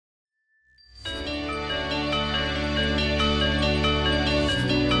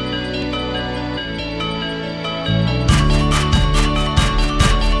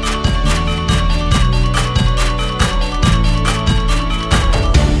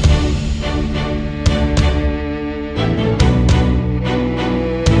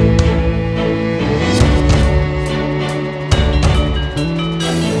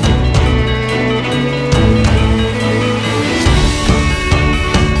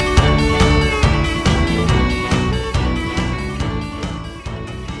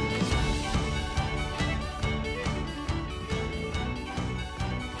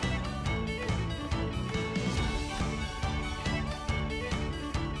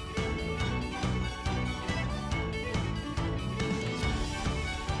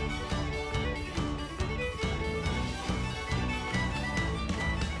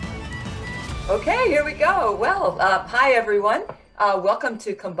Okay, here we go. Well, hi everyone. Welcome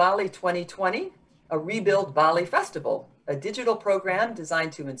to Kembali 2020, a Rebuild Bali Festival, a digital program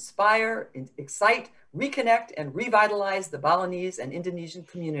designed to inspire, excite, reconnect, and revitalize the Balinese and Indonesian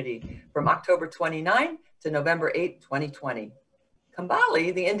community from October 29 to November 8, 2020.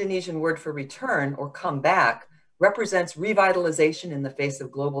 Kembali, the Indonesian word for return or come back, represents revitalization in the face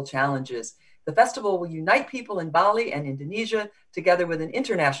of global challenges. The festival will unite people in Bali and Indonesia together with an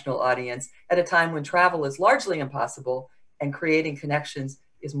international audience at a time when travel is largely impossible and creating connections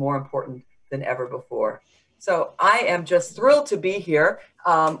is more important than ever before. So I am just thrilled to be here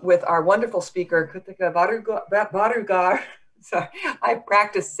with our wonderful speaker, Krithika Varagur. Sorry, I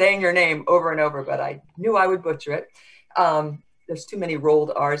practiced saying your name over and over, but I knew I would butcher it. There's too many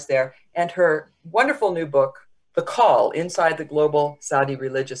rolled R's there. And her wonderful new book, The Call, Inside the Global Saudi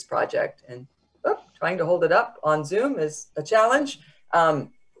Religious Project. And trying to hold it up on Zoom is a challenge.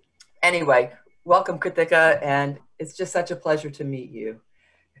 Anyway, welcome, Krithika, and it's just such a pleasure to meet you.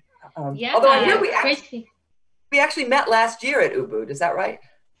 Although I hear we actually met last year at Ubud, is that right?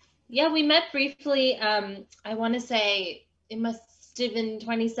 Yeah, we met briefly. I want to say it must have been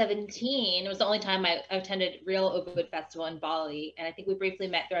 2017. It was the only time I attended real Ubud Festival in Bali, and I think we briefly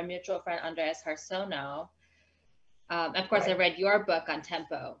met through our mutual friend Andreas Harsono. Of course, right. I read your book on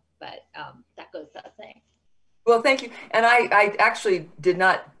tempo, but that goes without saying. Well, thank you. And I actually did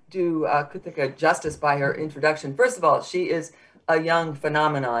not do Krithika justice by her introduction. First of all, she is a young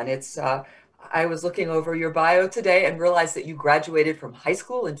phenomenon. I was looking over your bio today and realized that you graduated from high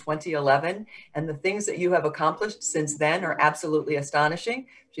school in 2011, and the things that you have accomplished since then are absolutely astonishing.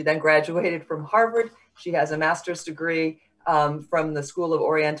 She then graduated from Harvard. She has a master's degree from the School of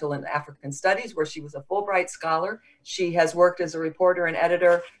Oriental and African Studies, where she was a Fulbright scholar. She has worked as a reporter and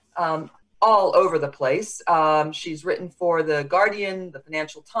editor all over the place. She's written for The Guardian, the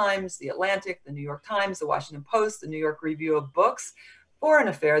Financial Times, The Atlantic, the New York Times, the Washington Post, the New York Review of Books, Foreign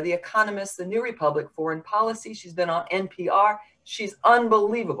Affair, The Economist, The New Republic, Foreign Policy. She's been on NPR. She's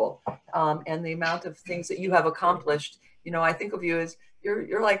unbelievable. And the amount of things that you have accomplished, you know, I think of you as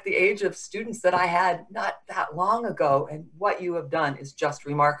you're like the age of students that I had not that long ago, and what you have done is just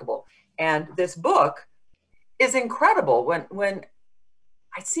remarkable. And this book is incredible. When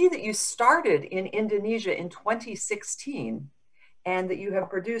I see that you started in Indonesia in 2016 and that you have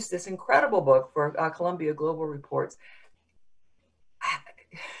produced this incredible book for Columbia Global Reports.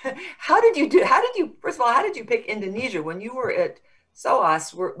 How did you, first of all, how did you pick Indonesia? When you were at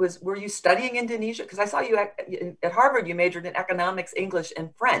SOAS, were you studying Indonesia? Because I saw you at Harvard, you majored in economics, English,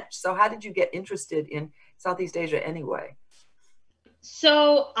 and French. So how did you get interested in Southeast Asia anyway?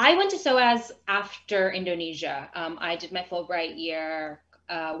 So I went to SOAS after Indonesia. I did my Fulbright year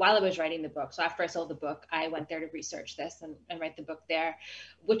while I was writing the book. So after I sold the book, I went there to research this and write the book there,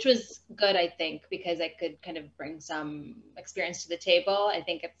 which was good, I think, because I could kind of bring some experience to the table. I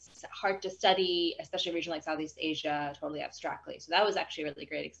think it's hard to study, especially a region like Southeast Asia, totally abstractly. So that was actually a really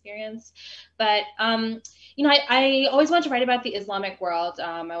great experience. But, you know, I always wanted to write about the Islamic world.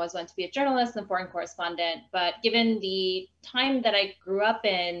 I always wanted to be a journalist and foreign correspondent. But given the time that I grew up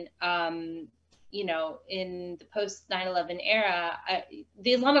in, you know, in the post 9/11 era,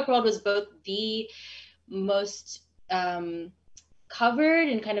 the Islamic world was both the most covered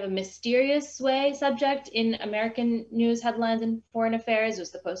in kind of a mysterious way subject in American news headlines and foreign affairs. It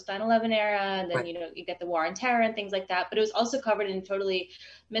was the post 9/11 era, and then, right, you know, you get the war on terror and things like that. But it was also covered in a totally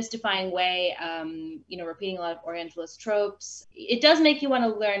mystifying way, you know, repeating a lot of Orientalist tropes. It does make you want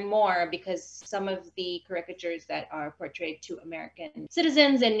to learn more, because some of the caricatures that are portrayed to American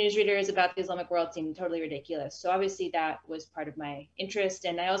citizens and newsreaders about the Islamic world seem totally ridiculous. So obviously that was part of my interest.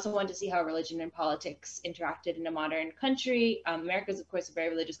 And I also wanted to see how religion and politics interacted in a modern country. America is, of course, a very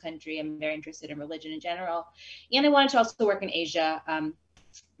religious country. I'm very interested in religion in general. And I wanted to also work in Asia,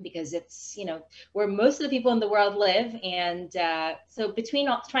 because it's, you know, where most of the people in the world live. And so between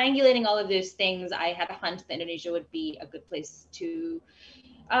triangulating all of those things, I had a hunch that Indonesia would be a good place to,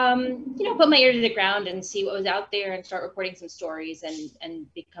 you know, put my ear to the ground and see what was out there and start reporting some stories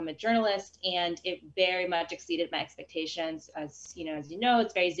and become a journalist. And it very much exceeded my expectations. As you know,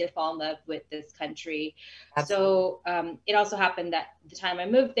 it's very easy to fall in love with this country. Absolutely. So it also happened that the time I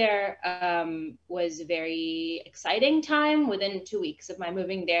moved there was a very exciting time. Within 2 weeks of my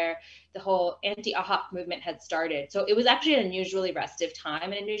moving there, the whole anti-Ahok movement had started. So it was actually an unusually restive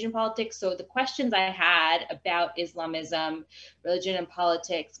time in Indonesian politics. So the questions I had about Islamism, religion and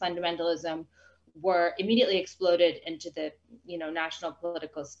politics, fundamentalism, were immediately exploded into the, you know, national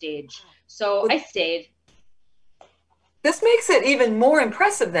political stage. So I stayed. This makes it even more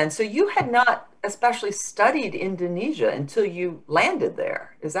impressive then. So you had not especially studied Indonesia until you landed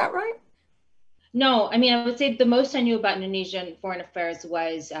there. Is that right? No, I mean, I would say the most I knew about Indonesian foreign affairs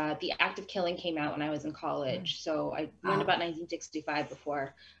was the act of killing came out when I was in college. So I learned about 1965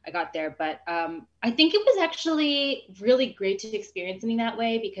 before I got there. But I think it was actually really great to experience me that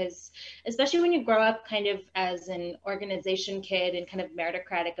way because, especially when you grow up kind of as an organization kid in kind of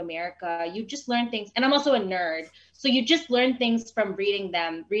meritocratic America, you just learn things. And I'm also a nerd. So you just learn things from reading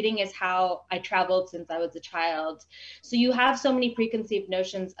them. Reading is how I traveled since I was a child. So you have so many preconceived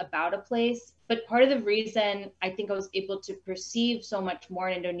notions about a place. But part of the reason I think I was able to perceive so much more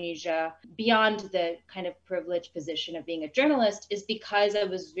in Indonesia beyond the kind of privileged position of being a journalist is because I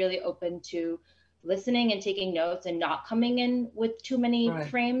was really open to listening and taking notes and not coming in with too many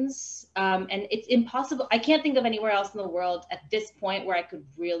frames. And it's impossible. I can't think of anywhere else in the world at this point where I could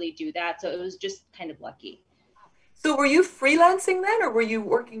really do that. So it was just kind of lucky. So were you freelancing then, or were you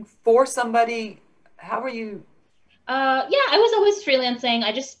working for somebody? How were you? Yeah, I was always freelancing.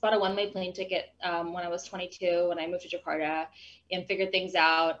 I just bought a one-way plane ticket when I was 22 when I moved to Jakarta and figured things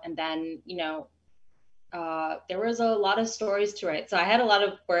out. And then, there was a lot of stories to write. So I had a lot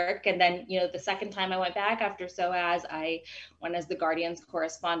of work. And then, the second time I went back after SOAS, I went as the Guardian's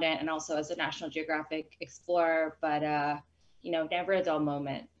correspondent and also as a National Geographic explorer. But, never a dull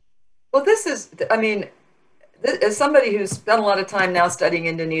moment. Well, this is, I mean, as somebody who's spent a lot of time now studying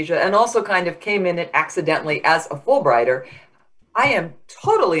Indonesia and also kind of came in it accidentally as a Fulbrighter, I am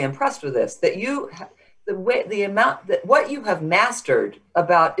totally impressed with this, that the amount that what you have mastered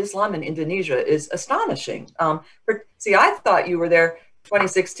about Islam in Indonesia is astonishing. See, I thought you were there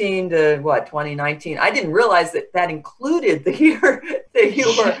 2016 to what, 2019. I didn't realize that that included the year that you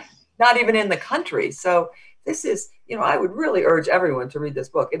were not even in the country. So this is, I would really urge everyone to read this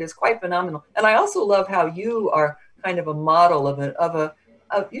book. It is quite phenomenal. And I also love how you are kind of a model of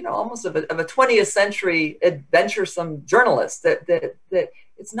almost of a 20th century adventuresome journalist that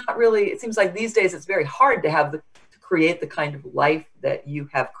it's not really, it seems like these days it's very hard to create the kind of life that you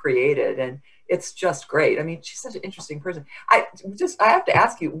have created. And it's just great. I mean, she's such an interesting person. I have to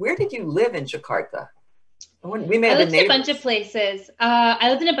ask you, where did you live in Jakarta? We may have I lived in a bunch of places. I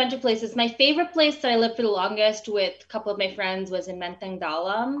lived in a bunch of places. My favorite place that I lived for the longest with a couple of my friends was in Menteng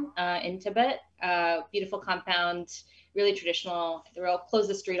Dalam in Tibet. Beautiful compound, really traditional. They all close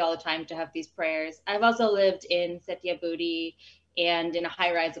the street all the time to have these prayers. I've also lived in Setiabudi and in a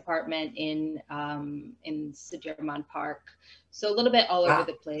high-rise apartment in Sudirman Park. So a little bit all over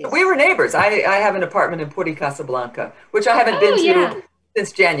the place. We were neighbors. I have an apartment in Puri Casablanca, which I haven't been to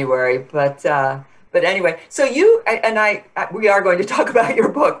since January, but anyway, so we are going to talk about your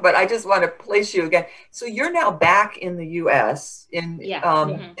book, but I just want to place you again. So you're now back in the U.S. in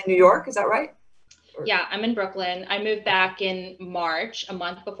New York, is that right? Yeah, I'm in Brooklyn. I moved back in March, a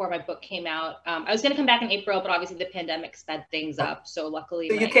month before my book came out. I was going to come back in April, but obviously the pandemic sped things up. So luckily,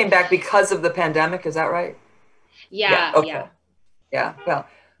 you came back because of the pandemic, is that right? Yeah. Okay. Yeah. Well,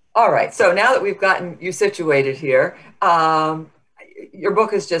 all right. So now that we've gotten you situated here, your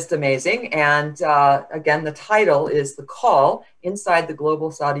book is just amazing. And again, the title is The Call Inside the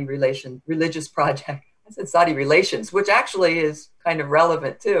Global Saudi Religious Project. I said Saudi relations, which actually is kind of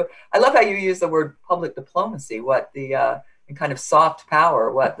relevant too. I love how you use the word public diplomacy, and kind of soft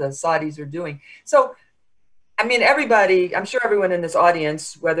power, what the Saudis are doing. So, I mean, I'm sure everyone in this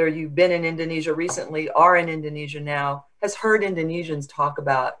audience, whether you've been in Indonesia recently or in Indonesia now, has heard Indonesians talk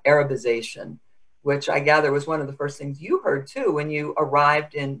about Arabization, which I gather was one of the first things you heard too when you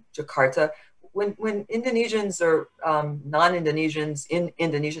arrived in Jakarta. When Indonesians or non-Indonesians in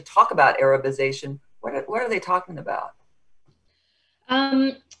Indonesia talk about Arabization, what are they talking about?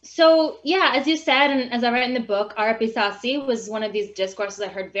 So yeah, as you said, and as I write in the book, Arabisasi was one of these discourses I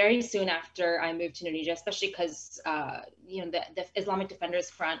heard very soon after I moved to Indonesia, especially because the Islamic Defenders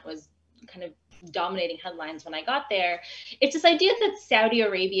Front was kind of dominating headlines when I got there. It's this idea that Saudi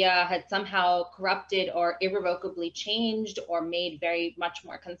Arabia had somehow corrupted or irrevocably changed or made very much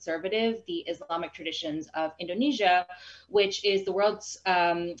more conservative the Islamic traditions of Indonesia, which is the world's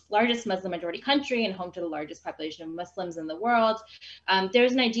largest Muslim majority country and home to the largest population of Muslims in the world.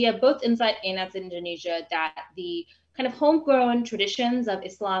 There's an idea both inside and outside Indonesia that the kind of homegrown traditions of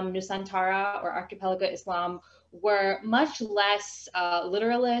Islam Nusantara or Archipelago Islam were much less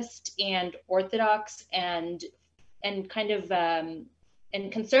literalist and orthodox and kind of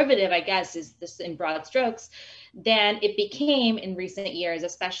and conservative, I guess, is this in broad strokes, than it became in recent years,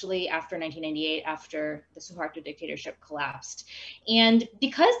 especially after 1998, after the Suharto dictatorship collapsed. And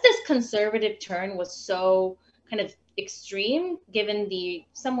because this conservative turn was so kind of extreme, given the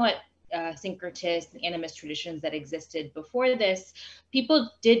somewhat syncretist and animist traditions that existed before this, people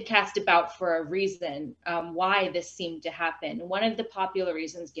did cast about for a reason why this seemed to happen. One of the popular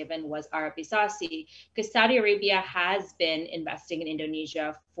reasons given was Arabisasi, because Saudi Arabia has been investing in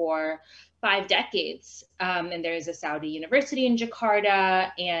Indonesia for 5 decades. And there's a Saudi university in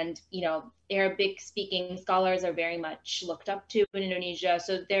Jakarta, and, Arabic speaking scholars are very much looked up to in Indonesia.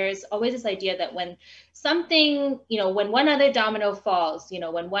 So there's always this idea that when something, when one other domino falls,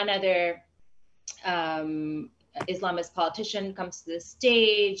 when one other Islamist politician comes to the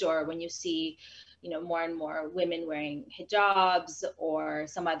stage, or when you see, more and more women wearing hijabs or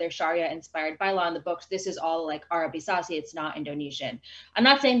some other Sharia inspired bylaw in the books, this is all like Arabisasi, it's not Indonesian. I'm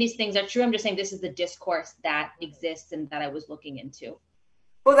not saying these things are true. I'm just saying this is the discourse that exists and that I was looking into.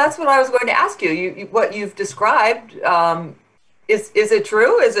 Well, that's what I was going to ask you. What you've described, is it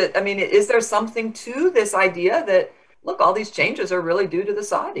true? Is there something to this idea that, look, all these changes are really due to the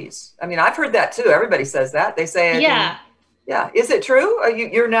Saudis? I mean, I've heard that too. Everybody says that. They say it. Yeah. Yeah. Is it true?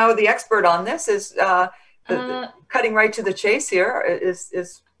 You're now the expert on this. Cutting right to the chase here. Is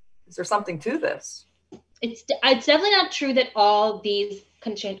there something to this? It's definitely not true that all these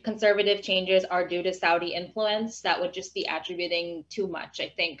conservative changes are due to Saudi influence. That would just be attributing too much, I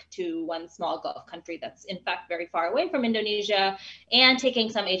think, to one small Gulf country that's in fact very far away from Indonesia, and taking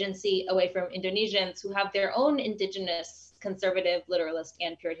some agency away from Indonesians who have their own indigenous conservative, literalist,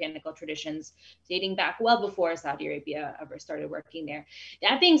 and puritanical traditions dating back well before Saudi Arabia ever started working there.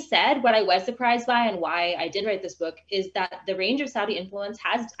 That being said, what I was surprised by and why I did write this book is that the range of Saudi influence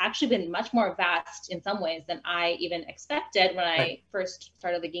has actually been much more vast in some ways than I even expected when I first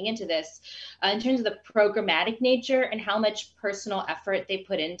started looking into this, in terms of the programmatic nature and how much personal effort they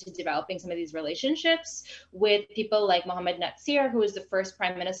put into developing some of these relationships with people like Mohammed Natsir, who was the first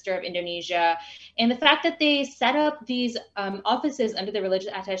prime minister of Indonesia, and the fact that they set up these offices under the religious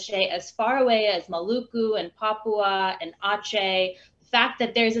attaché as far away as Maluku and Papua and Aceh. The fact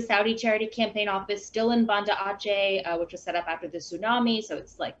that there's a Saudi charity campaign office still in Banda Aceh, which was set up after the tsunami, so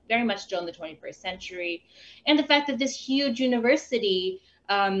it's like very much still in the 21st century. And the fact that this huge university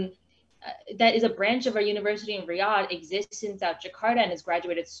that is a branch of our university in Riyadh exists in South Jakarta and has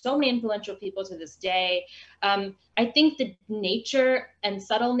graduated so many influential people to this day. I think the nature and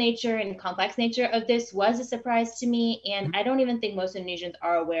subtle nature and complex nature of this was a surprise to me. And I don't even think most Indonesians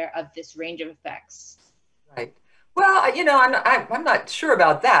are aware of this range of effects. Right. Well, I'm not sure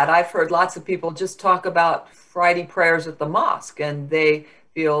about that. I've heard lots of people just talk about Friday prayers at the mosque, and they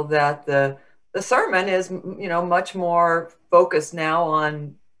feel that the sermon is, much more focused now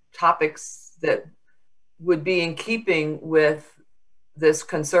on topics that would be in keeping with this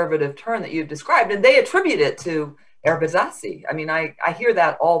conservative turn that you've described, and they attribute it to Arabisasi. I mean, I hear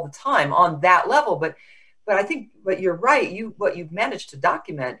that all the time on that level, but I think, but you're right, what you've managed to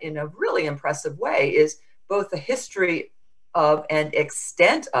document in a really impressive way is both the history of and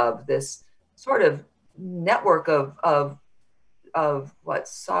extent of this sort of network of what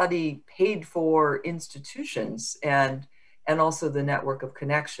Saudi paid for institutions, and also the network of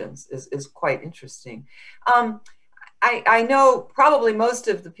connections is quite interesting. I know probably most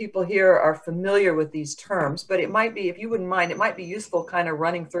of the people here are familiar with these terms, but it might be, if you wouldn't mind, it might be useful kind of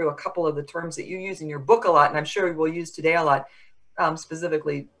running through a couple of the terms that you use in your book a lot, and I'm sure we'll use today a lot,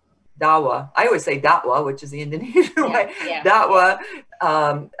 specifically dawa. I always say datwa, which is the Indonesian way. Yeah. Datwa,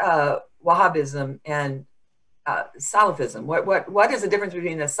 Wahhabism, and Salafism. What is the difference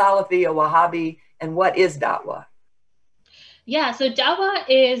between a Salafi, a Wahhabi, and what is datwa? Yeah, so dawa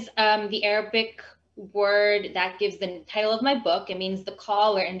is the Arabic word that gives the title of my book. It means the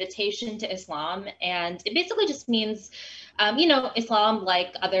call or invitation to Islam. And it basically just means, Islam,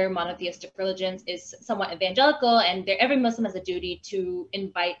 like other monotheistic religions, is somewhat evangelical, and every Muslim has a duty to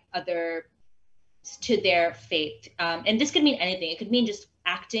invite others to their faith. And this could mean anything. It could mean just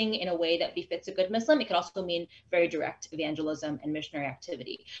acting in a way that befits a good Muslim. It could also mean very direct evangelism and missionary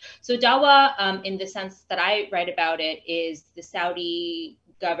activity. So dawa, in the sense that I write about it, is the Saudi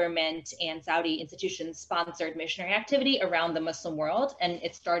government and Saudi institutions sponsored missionary activity around the Muslim world. And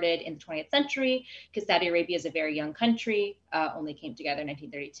it started in the 20th century because Saudi Arabia is a very young country, only came together in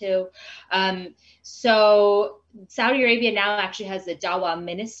 1932. So Saudi Arabia now actually has a Dawa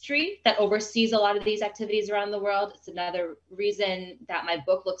ministry that oversees a lot of these activities around the world. It's another reason that my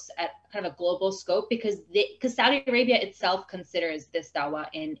book looks at kind of a global scope, because Saudi Arabia itself considers this Dawa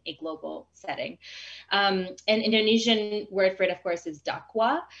in a global setting. An Indonesian word for it, of course, is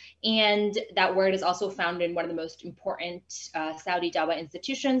dakwah. And that word is also found in one of the most important Saudi Dawa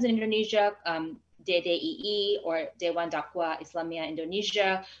institutions in Indonesia, DDII, or Dewan Dakwah Islamiyah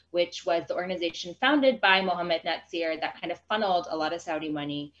Indonesia, which was the organization founded by Mohammed Natsir that kind of funneled a lot of Saudi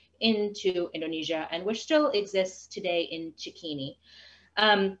money into Indonesia, and which still exists today in Cikini.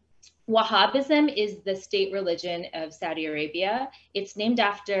 Wahhabism is the state religion of Saudi Arabia. It's named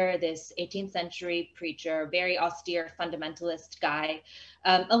after this 18th century preacher, very austere fundamentalist guy,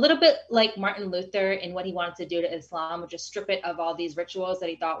 a little bit like Martin Luther in what he wanted to do to Islam, which is strip it of all these rituals that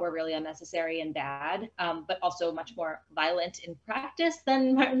he thought were really unnecessary and bad, but also much more violent in practice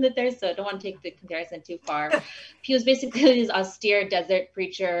than Martin Luther. So I don't want to take the comparison too far. He was basically this austere desert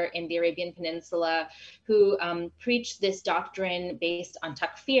preacher in the Arabian Peninsula who preached this doctrine based on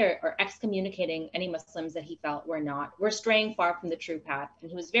takfir, or excommunicating any Muslims that he felt were straying far from the true path. And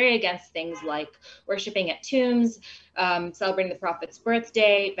he was very against things like worshiping at tombs, celebrating the Prophet's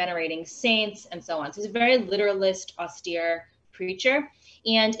birthday, venerating saints, and so on. So he's a very literalist, austere preacher.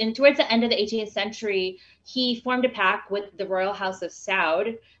 And towards the end of the 18th century, he formed a pact with the Royal House of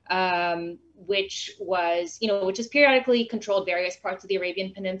Saud, which has periodically controlled various parts of the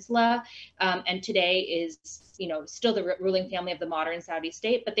Arabian Peninsula, and today is, still the ruling family of the modern Saudi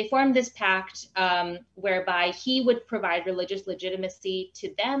state. But they formed this pact whereby he would provide religious legitimacy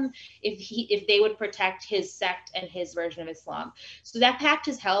to them if they would protect his sect and his version of Islam. So that pact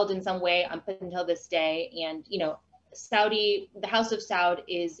is held in some way up until this day, and the House of Saud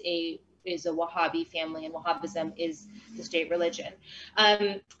is a Wahhabi family, and Wahhabism is the state religion.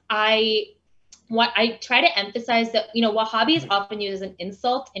 I try to emphasize that, Wahhabi is often used as an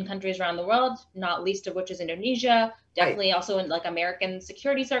insult in countries around the world, not least of which is Indonesia, definitely also in like American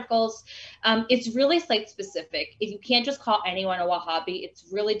security circles. It's really site specific. If you can't just call anyone a Wahhabi, it's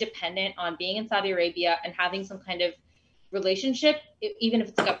really dependent on being in Saudi Arabia and having some kind of relationship, even if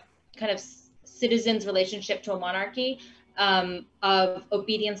it's like a kind of citizen's relationship to a monarchy, of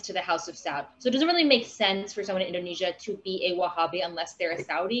obedience to the House of Saud. So it doesn't really make sense for someone in Indonesia to be a Wahhabi unless they're a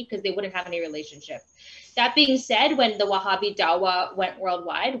Saudi, because they wouldn't have any relationship. That being said, when the Wahhabi Dawah went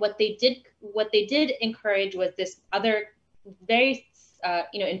worldwide, what they did encourage was this other very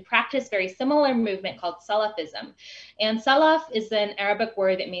in practice, very similar movement called Salafism. And Salaf is an Arabic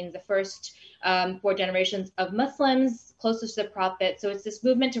word that means the first 4 generations of Muslims closest to the Prophet. So it's this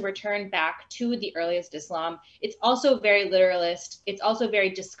movement to return back to the earliest Islam. It's also very literalist. It's also very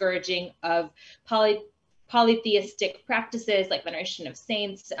discouraging of polytheistic practices like veneration of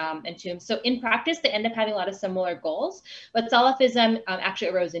saints and tombs. So in practice, they end up having a lot of similar goals. But Salafism actually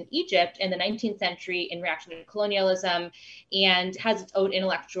arose in Egypt in the 19th century in reaction to colonialism and has its own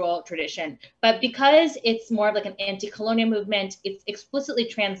intellectual tradition. But because it's more of like an anti-colonial movement, it's explicitly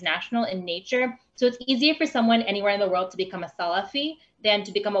transnational in nature. So it's easier for someone anywhere in the world to become a Salafi than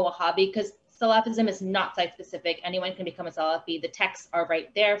to become a Wahhabi, because Salafism is not site-specific. Anyone can become a Salafi. The texts are right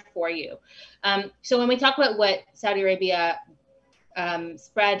there for you. So when we talk about what Saudi Arabia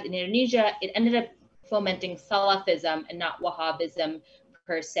spread in Indonesia, it ended up fomenting Salafism and not Wahhabism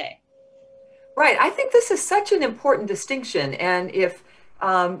per se. Right. I think this is such an important distinction. And if,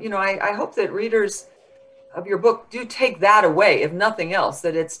 I hope that readers of your book do take that away, if nothing else,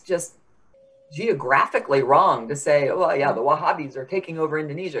 that it's just geographically wrong to say, well, yeah, the Wahhabis are taking over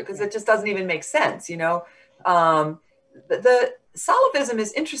Indonesia, because it just doesn't even make sense, The Salafism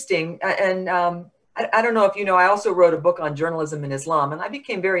is interesting, and I don't know if you know, I also wrote a book on journalism in Islam, and I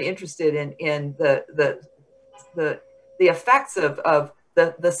became very interested in the effects of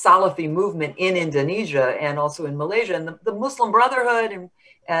the Salafi movement in Indonesia and also in Malaysia, and the Muslim Brotherhood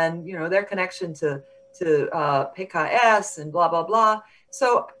and their connection to PKS and blah blah blah.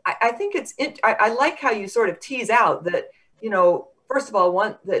 So I think I like how you sort of tease out that, first of all,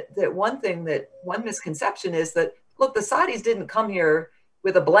 one misconception is that, look, the Saudis didn't come here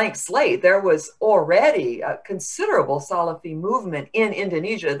with a blank slate. There was already a considerable Salafi movement in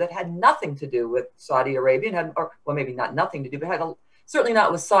Indonesia that had nothing to do with Saudi Arabia, maybe not nothing to do, but certainly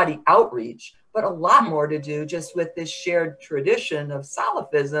not with Saudi outreach, but a lot more to do just with this shared tradition of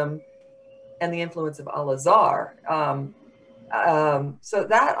Salafism and the influence of Al-Azhar. So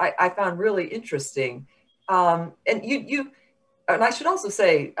that I found really interesting. And I should also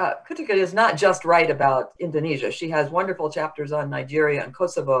say, Krithika is not just write about Indonesia. She has wonderful chapters on Nigeria and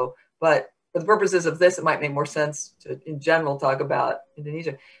Kosovo, but for the purposes of this, it might make more sense to, in general, talk about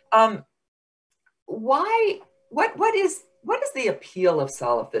Indonesia. What is the appeal of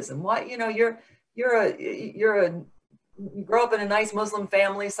Salafism? Why, you grow up in a nice Muslim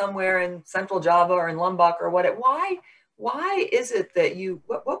family somewhere in Central Java or in Lombok or why is it that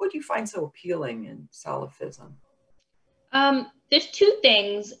what would you find so appealing in Salafism? There's two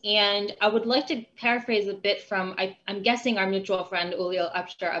things, and I would like to paraphrase a bit from, I'm guessing, our mutual friend Ulil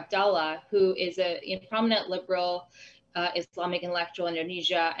Abshar Abdallah, who is a prominent liberal Islamic intellectual in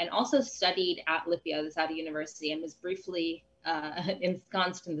Indonesia, and also studied at Lipia, the Saudi university, and was briefly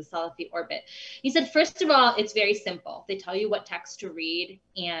ensconced in the Salafi orbit. He said, first of all, it's very simple. They tell you what text to read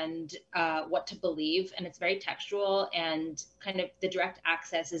and what to believe, and it's very textual, and kind of the direct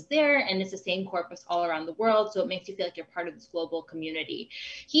access is there, and it's the same corpus all around the world, so it makes you feel like you're part of this global community.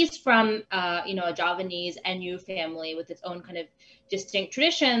 He's from a Javanese NU family with its own kind of distinct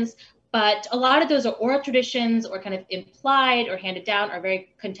traditions, but a lot of those are oral traditions or kind of implied or handed down, or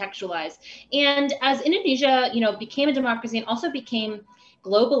very contextualized. And as Indonesia, became a democracy and also became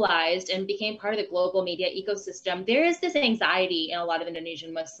globalized and became part of the global media ecosystem, there is this anxiety in a lot of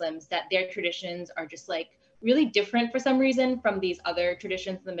Indonesian Muslims that their traditions are just like really different for some reason from these other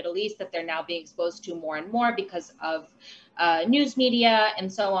traditions in the Middle East that they're now being exposed to more and more because of news media and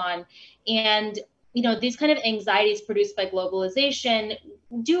so on. And these kind of anxieties produced by globalization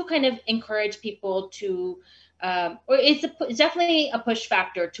do kind of encourage people to, or it's definitely a push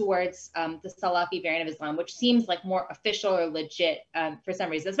factor towards the Salafi variant of Islam, which seems like more official or legit for some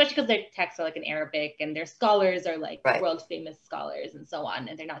reason, especially because their texts are like in Arabic and their scholars are like world famous scholars and so on,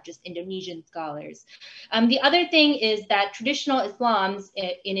 and they're not just Indonesian scholars. The other thing is that traditional Islams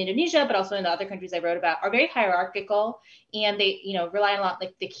in Indonesia, but also in the other countries I wrote about, are very hierarchical, and they rely a lot,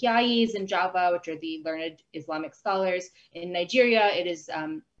 like the Kiais in Java, which are the learned Islamic scholars. In Nigeria, it is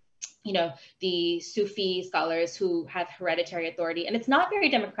the Sufi scholars who have hereditary authority, and it's not very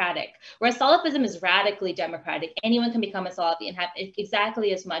democratic. Whereas Salafism is radically democratic. Anyone can become a Salafi and have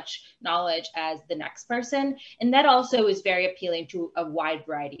exactly as much knowledge as the next person. And that also is very appealing to a wide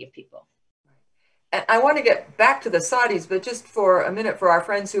variety of people. And I want to get back to the Saudis, but just for a minute, for our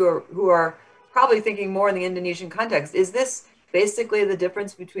friends who are probably thinking more in the Indonesian context, is this basically the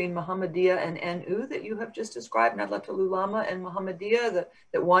difference between Muhammadiyah and NU that you have just described, Nahdlatul Ulama and Muhammadiyah,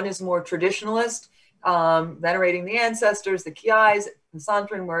 that one is more traditionalist, venerating the ancestors, the Kiais, the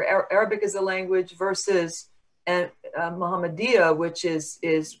Santran, where Arabic is a language, versus Muhammadiyah, which is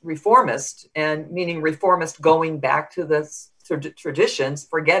reformist, and meaning reformist going back to the traditions,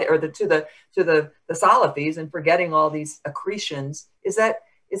 to the Salafis, and forgetting all these accretions. Is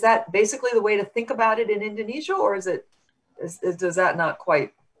that basically the way to think about it in Indonesia, or does that not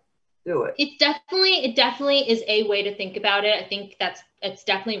quite do it? It definitely is a way to think about it. I think it's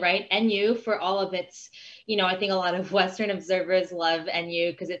definitely right. NU, for all of its, I think a lot of Western observers love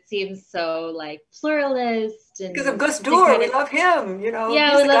NU because it saems so like pluralist. And because of Gus Dur, we love him. Yeah,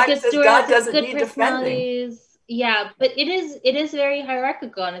 we love Gus Dur. God doesn't need defending. Yeah, but it is very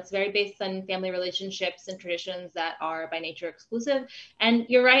hierarchical, and it's very based on family relationships and traditions that are by nature exclusive. And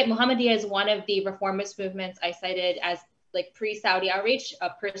you're right, Muhammadiyah is one of the reformist movements I cited as like pre-Saudi outreach.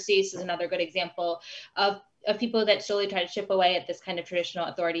 Persis is another good example of people that slowly try to chip away at this kind of traditional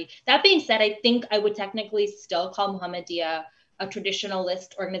authority. That being said, I think I would technically still call Muhammadiyah a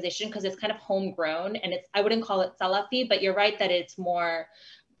traditionalist organization because it's kind of homegrown, and I wouldn't call it Salafi, but you're right that it's more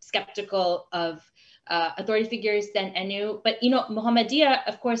skeptical of authority figures than NU. But Muhammadiyah,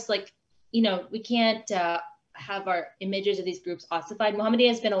 of course, we can't have our images of these groups ossified. Muhammadiyah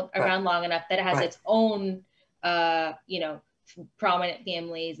has been around long enough that it has its own prominent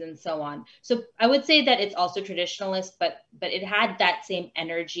families and so on. So I would say that it's also traditionalist, but it had that same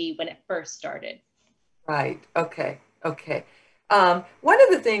energy when it first started. Right. Okay. One of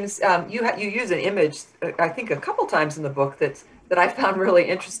the things you use an image, I think a couple times in the book that I found really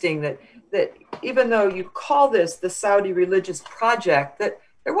interesting, that even though you call this the Saudi religious project, that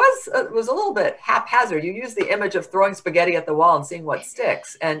there was a little bit haphazard. You use the image of throwing spaghetti at the wall and seeing what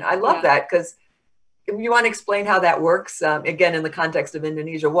sticks, and I love that, because you want to explain how that works, again, in the context of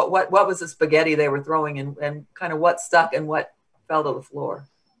Indonesia. What was the spaghetti they were throwing, and kind of what stuck and what fell to the floor?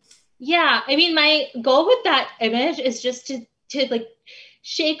 Yeah, I mean, my goal with that image is just to like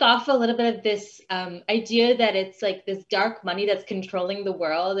shake off a little bit of this idea that it's like this dark money that's controlling the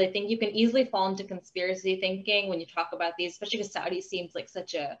world. I think you can easily fall into conspiracy thinking when you talk about these, especially because Saudi seems like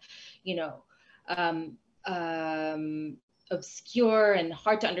such a, obscure and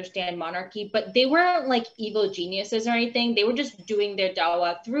hard to understand monarchy, but they weren't like evil geniuses or anything. They were just doing their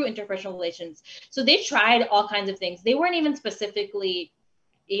dawah through interpersonal relations. So they tried all kinds of things. They weren't even specifically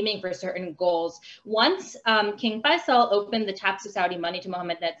aiming for certain goals. Once King Faisal opened the taps of Saudi money to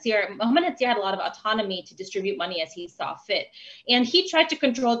Mohammed Natsir had a lot of autonomy to distribute money as he saw fit. And he tried to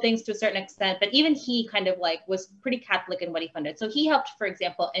control things to a certain extent, but even he kind of like was pretty Catholic in what he funded. So he helped, for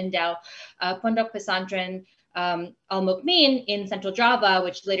example, endow Pondok Pesantren Al-Mukmin in central Java,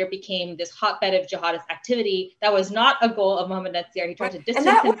 which later became this hotbed of jihadist activity. That was not a goal of Muhammad Natsir. He tried to distance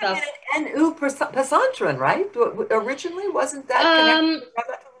himself. And that would have been an NU Pesantren, right? Originally, wasn't that connected to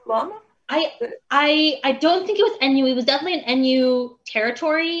Rabatul Ulama? I don't think it was NU. It was definitely an NU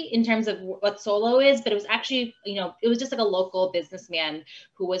territory in terms of what Solo is, but it was actually, it was just like a local businessman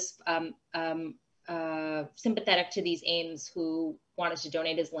who was sympathetic to these aims, who wanted to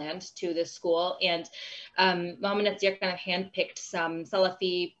donate his land to this school. And Muhammad Natsir kind of handpicked some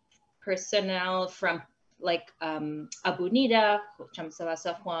Salafi personnel from like Abu Nida, Shamsawa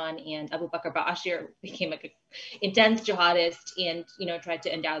Safwan, and Abu Bakr Ba'ashir became like an intense jihadist and, tried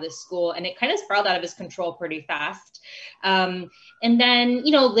to endow this school. And it kind of spiraled out of his control pretty fast. And then,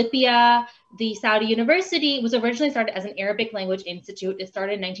 Libya, the Saudi University, was originally started as an Arabic language institute. It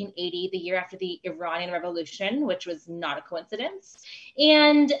started in 1980, the year after the Iranian Revolution, which was not a coincidence.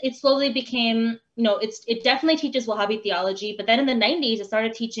 And it slowly became, it definitely teaches Wahhabi theology, but then in the 90s, it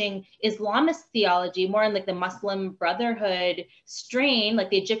started teaching Islamist theology, more in like the Muslim Brotherhood strain, like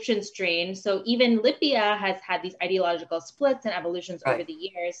the Egyptian strain. So even Libya has had these ideological splits and evolutions over the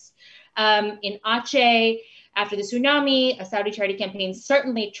years. In Aceh, after the tsunami, a Saudi charity campaign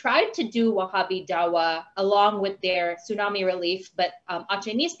certainly tried to do Wahhabi dawah along with their tsunami relief, but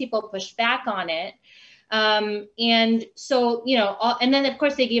Acehese people pushed back on it. And so, and then of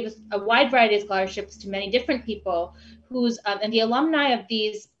course they gave us a wide variety of scholarships to many different people whose, and the alumni of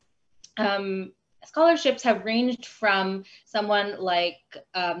these scholarships have ranged from someone like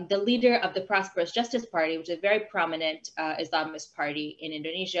the leader of the Prosperous Justice Party, which is a very prominent Islamist party in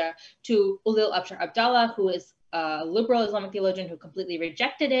Indonesia, to Ulil Abshar Abdallah, who is a liberal Islamic theologian who completely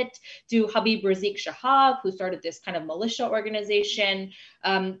rejected it, to Habib Razik Shahab, who started this kind of militia organization,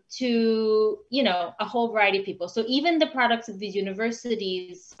 to, a whole variety of people. So even the products of these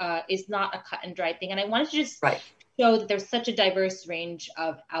universities is not a cut and dry thing. And I wanted to just show that there's such a diverse range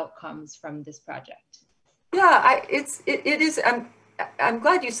of outcomes from this project. Yeah, it is. I'm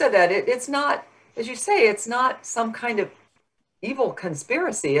glad you said that. It's not, as you say, it's not some kind of evil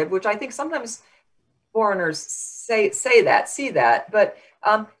conspiracy, which I think sometimes foreigners see that. But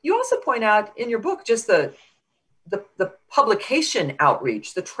you also point out in your book just the publication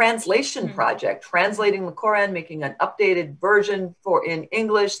outreach, the translation project, translating the Quran, making an updated version in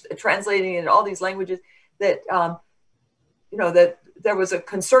English, translating it in all these languages. That that there was a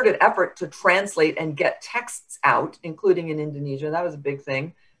concerted effort to translate and get texts out, including in Indonesia. That was a big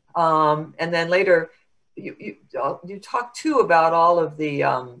thing. And then later, you talk too about all of the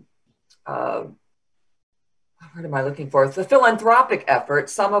what am I looking for? It's the philanthropic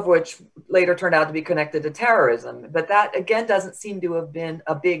efforts, some of which later turned out to be connected to terrorism. But that again doesn't seem to have been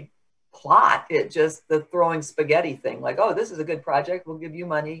a big plot. It just the throwing spaghetti thing, like, oh, this is a good project, we'll give you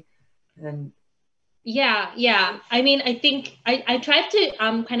money. And yeah. I mean, I think I tried to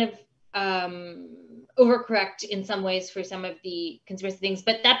kind of overcorrect in some ways for some of the conspiracy things.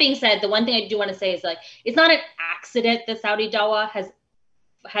 But that being said, the one thing I do want to say is, like, it's not an accident that Saudi dawah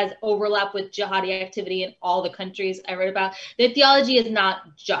has overlap with jihadi activity in all the countries I wrote about. Their theology is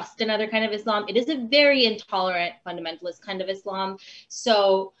not just another kind of Islam. It is a very intolerant fundamentalist kind of Islam.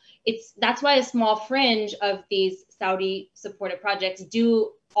 So that's why a small fringe of these Saudi supported projects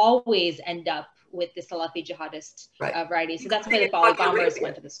do always end up with the Salafi jihadist variety. So that's why the Bali bombers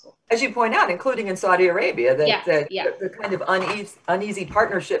went to the school. As you point out, including in Saudi Arabia, the kind of uneasy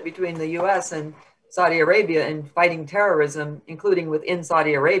partnership between the US and Saudi Arabia in fighting terrorism, including within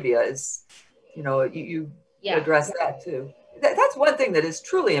Saudi Arabia, is, you address that too. That's one thing that is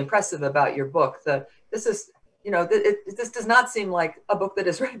truly impressive about your book. This does not seem like a book that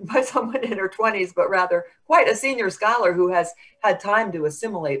is written by someone in her 20s, but rather quite a senior scholar who has had time to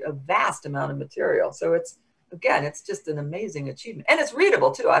assimilate a vast amount of material. So it's just an amazing achievement. And it's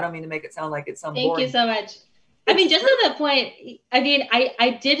readable too. I don't mean to make it sound like it's some boring. Thank you so much. I mean, just to the point, I mean,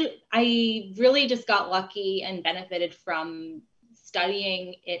 I really just got lucky and benefited from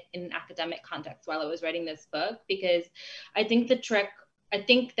studying it in an academic context while I was writing this book, because I think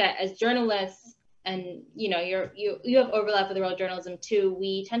that as journalists, and you have overlap with the world of journalism too,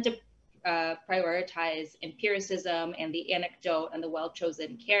 we tend to prioritize empiricism and the anecdote and the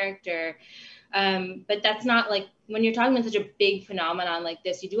well-chosen character. But that's not, like, when you're talking about such a big phenomenon like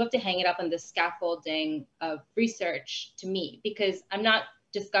this, you do have to hang it up on the scaffolding of research, to me, because I'm not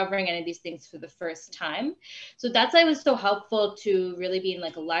discovering any of these things for the first time. So that's why it was so helpful to really be in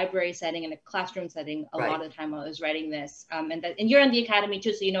like a library setting and a classroom setting a lot of the time while I was writing this. And you're in the academy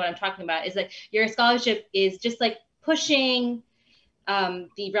too, so you know what I'm talking about, is like your scholarship is just like pushing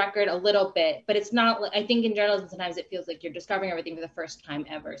the record a little bit, but it's not, I think in journalism, sometimes it feels like you're discovering everything for the first time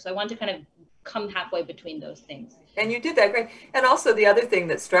ever. So I want to kind of come halfway between those things. And you did that great. And also the other thing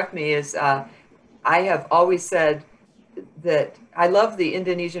that struck me is I have always said that I love the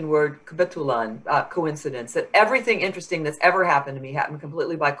Indonesian word kebetulan, coincidence, that everything interesting that's ever happened to me happened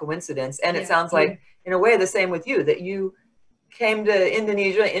completely by coincidence. And it sounds like, in a way, the same with you, that you came to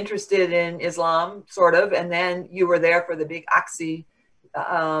Indonesia interested in Islam, sort of, and then you were there for the big aksi,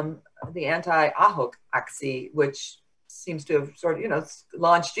 the anti-Ahok aksi, which seems to have sort of, you know,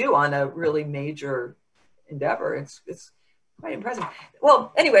 launched you on a really major endeavor. It's quite impressive.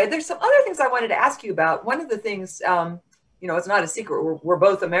 Well, anyway, there's some other things I wanted to ask you about. One of the things, you know, it's not a secret, we're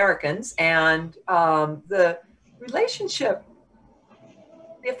both Americans, and the relationship,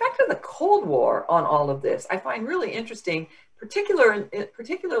 the effect of the Cold War on all of this, I find really interesting,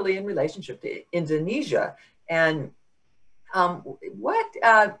 particularly in relationship to Indonesia. And what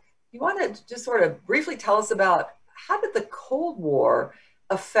you want to just sort of briefly tell us about, how did the Cold War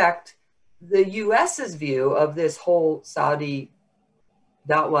affect the US's view of this whole Saudi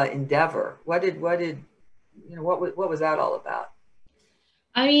dawah endeavor? What was that all about?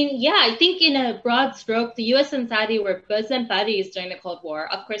 I mean, yeah, I think in a broad stroke, the US and Saudi were bosom buddies during the Cold War.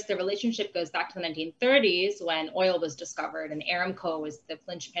 Of course, their relationship goes back to the 1930s when oil was discovered, and Aramco was the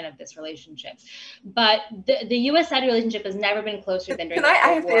linchpin of this relationship. But the US-Saudi relationship has never been closer than during the Cold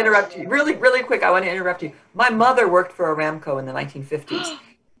War. I have to interrupt you really, really quick. I want to interrupt you. My mother worked for Aramco in the 1950s.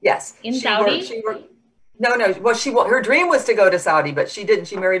 Yes. In Saudi? She worked. No. Well, her dream was to go to Saudi, but she didn't.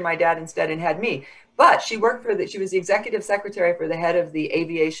 She married my dad instead and had me. But she worked she was the executive secretary for the head of the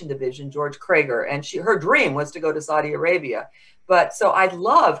aviation division, George Krager, and her dream was to go to Saudi Arabia. But so I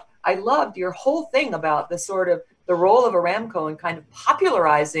loved your whole thing about the sort of the role of Aramco in kind of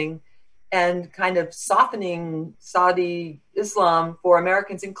popularizing and kind of softening Saudi Islam for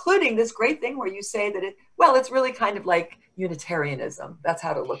Americans, including this great thing where you say that it's really kind of like Unitarianism. That's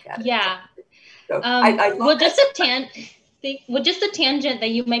how to look at it. Yeah. So I love just a tangent that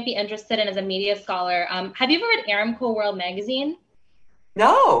you might be interested in as a media scholar. Have you ever read Aramco World magazine?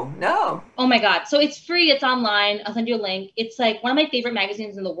 No. Oh my God. So it's free. It's online. I'll send you a link. It's like one of my favorite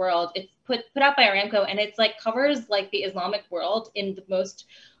magazines in the world. It's put out by Aramco, and it's like covers like the Islamic world in the most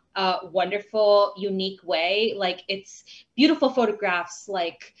wonderful, unique way. Like it's beautiful photographs,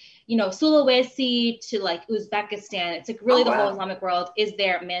 like, you know, Sulawesi to like Uzbekistan. It's like really the whole Islamic world is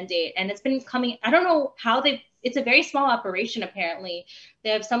their mandate. And it's been coming, I don't know how it's a very small operation, apparently.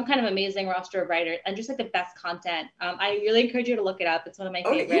 They have some kind of amazing roster of writers and just like the best content. I really encourage you to look it up. It's one of my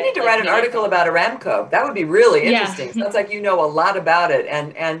favorite. You need to write an article about Aramco. That would be really interesting. Yeah. Sounds like you know a lot about it.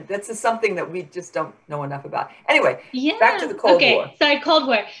 And this is something that we just don't know enough about. Anyway, back to the Cold War. Sorry, Cold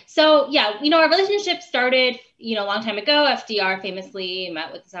War. So yeah, you know, our relationship started, you know, a long time ago. FDR famously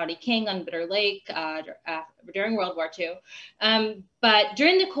met with the Saudi king on Bitter Lake during World War II. But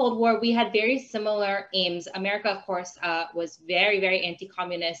during the Cold War, we had very similar aims. America, of course, was very, very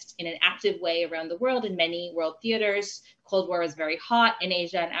anti-communist in an active way around the world in many world theaters. Cold War was very hot in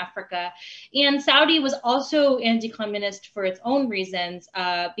Asia and Africa. And Saudi was also anti-communist for its own reasons,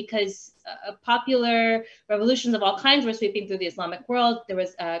 because popular revolutions of all kinds were sweeping through the Islamic world. There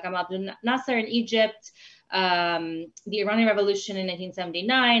was Gamal Abdel Nasser in Egypt, the Iranian Revolution in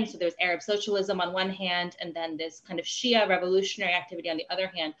 1979. So there was Arab socialism on one hand, and then this kind of Shia revolutionary activity on the other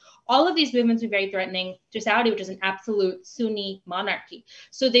hand. All of these movements were very threatening to Saudi, which is an absolute Sunni monarchy.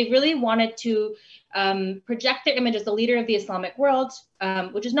 So they really wanted to project their image as the leader of the Islamic world,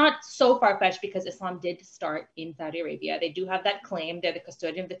 which is not so far-fetched because Islam did start in Saudi Arabia. They do have that claim. They're the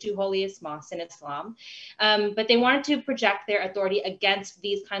custodian of the two holiest mosques in Islam. But they wanted to project their authority against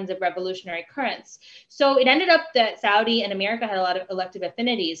these kinds of revolutionary currents. So it ended up that Saudi and America had a lot of elective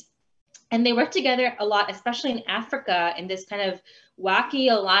affinities. And they worked together a lot, especially in Africa, in this kind of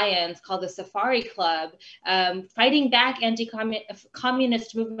wacky alliance called the Safari Club, fighting back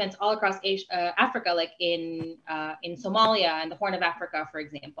anti-communist movements all across Africa, like in Somalia and the Horn of Africa, for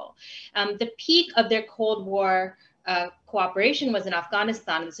example. The peak of their Cold War cooperation was in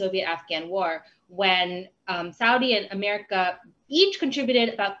Afghanistan, the Soviet-Afghan War, when Saudi and America each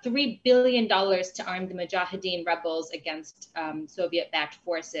contributed about $3 billion to arm the Mujahideen rebels against Soviet-backed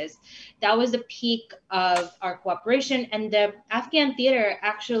forces. That was the peak of our cooperation. And the Afghan theater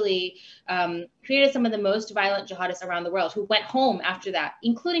actually created some of the most violent jihadists around the world who went home after that,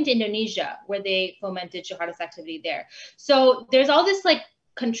 including to Indonesia, where they fomented jihadist activity there. So there's all this like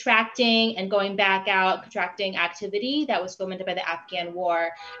contracting and going back out, contracting activity that was fomented by the Afghan war.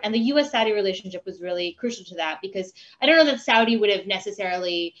 And the US-Saudi relationship was really crucial to that, because I don't know that Saudi would have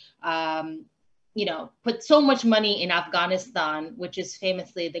necessarily put so much money in Afghanistan, which is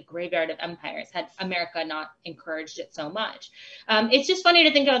famously the graveyard of empires, had America not encouraged it so much. It's just funny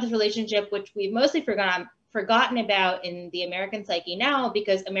to think about this relationship, which we've mostly forgotten about in the American psyche now,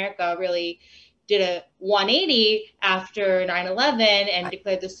 because America really did a 180 after 9/11 and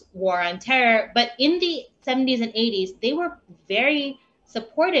declared this war on terror. But in the 70s and 80s, they were very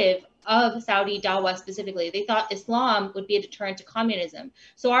supportive of Saudi Dawah specifically. They thought Islam would be a deterrent to communism.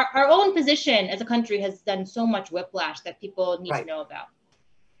 So our own position as a country has done so much whiplash that people need to know about.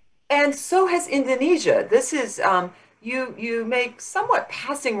 And so has Indonesia. This is, you make somewhat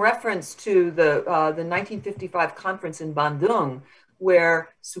passing reference to the 1955 conference in Bandung,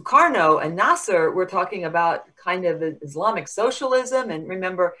 where Sukarno and Nasser were talking about kind of Islamic socialism. And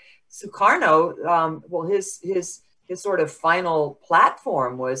remember, Sukarno, well, his sort of final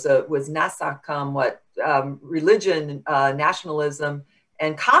platform was Nasakam, religion, nationalism,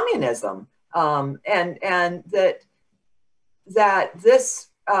 and communism, and that this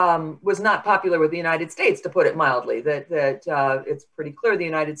was not popular with the United States, to put it mildly. That it's pretty clear the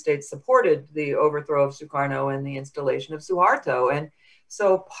United States supported the overthrow of Sukarno and the installation of Suharto, and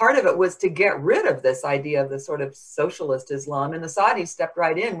so part of it was to get rid of this idea of the sort of socialist Islam, and the Saudis stepped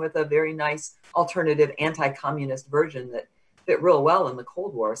right in with a very nice alternative anti-communist version that fit real well in the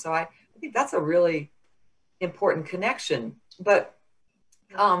Cold War. So I think that's a really important connection. But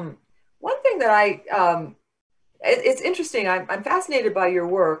one thing that it's interesting, I'm fascinated by your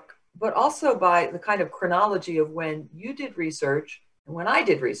work, but also by the kind of chronology of when you did research and when I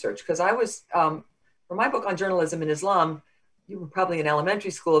did research, because I was, for my book on journalism in Islam, you were probably in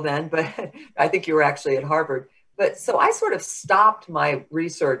elementary school then, but I think you were actually at Harvard. But so I sort of stopped my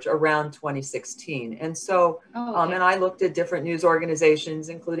research around 2016. And so, and I looked at different news organizations,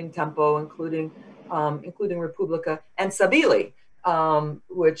 including Tempo, including Republica and Sabili,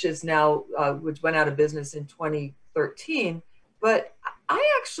 which is now, which went out of business in 2013. But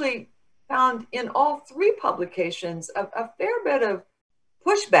I actually found in all three publications a fair bit of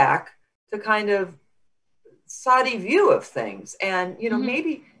pushback to kind of Saudi view of things. And,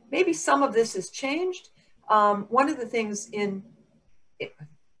 maybe some of this has changed. One of the things and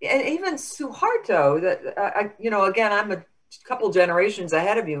even Suharto, that, again, I'm a couple generations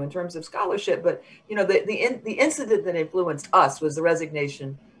ahead of you in terms of scholarship, but, the incident that influenced us was the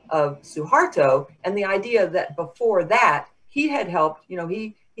resignation of Suharto, and the idea that before that, he had helped,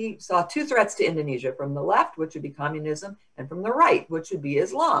 he saw two threats to Indonesia, from the left, which would be communism, and from the right, which would be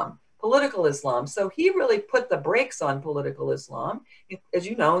Islam. Political Islam. So he really put the brakes on political Islam, as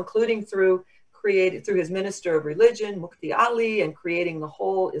you know, including through his Minister of Religion, Mufti Ali, and creating the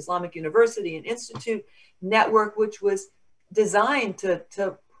whole Islamic University and Institute network, which was designed to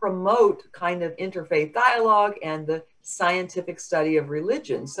promote kind of interfaith dialogue and the scientific study of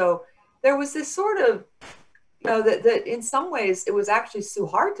religion. So there was this sort of, that in some ways it was actually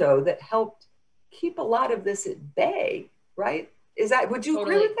Suharto that helped keep a lot of this at bay, right? Would you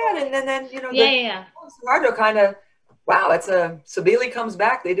agree with that? And then Suharto kind of, wow, Sabili comes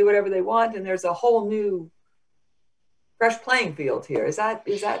back, they do whatever they want, and there's a whole new fresh playing field here. Does that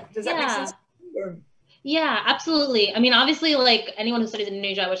make sense? Yeah, absolutely. I mean, obviously, like anyone who studies in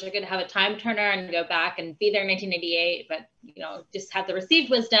Indonesia, I wish I could have a time turner and go back and be there in 1988, but, just have the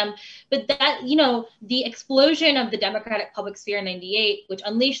received wisdom. But that, the explosion of the democratic public sphere in 98, which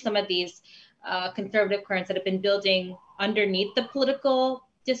unleashed some of these conservative currents that have been building underneath the political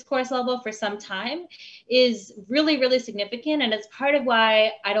discourse level for some time, is really, really significant. And it's part of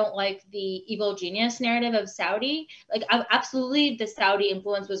why I don't like the evil genius narrative of Saudi. Like, absolutely, the Saudi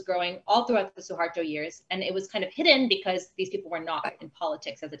influence was growing all throughout the Suharto years, and it was kind of hidden because these people were not in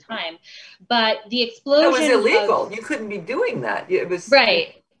politics at the time. But the explosion— It was illegal. You couldn't be doing that. It was—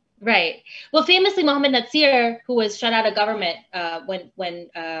 Right. Well, famously, Mohammed Natsir, who was shut out of government when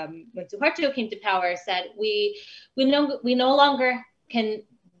Suharto came to power, said, we no longer can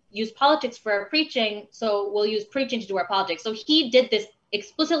use politics for our preaching, so we'll use preaching to do our politics. So he did this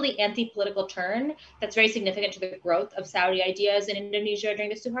explicitly anti-political turn that's very significant to the growth of Saudi ideas in Indonesia during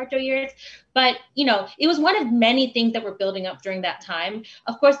the Suharto years. But, it was one of many things that were building up during that time.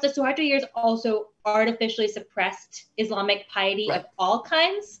 Of course, the Suharto years also artificially suppressed Islamic piety of all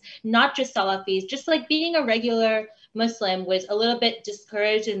kinds, not just Salafis. Just like being a regular Muslim was a little bit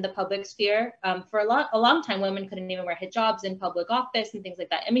discouraged in the public sphere. For a long time, women couldn't even wear hijabs in public office and things like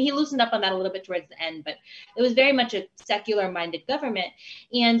that. I mean, he loosened up on that a little bit towards the end, but it was very much a secular-minded government.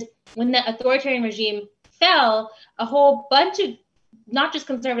 And when the authoritarian regime fell, a whole bunch of not just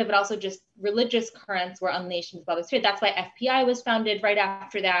conservative, but also just religious currents were unleashed in the public sphere. That's why FPI was founded right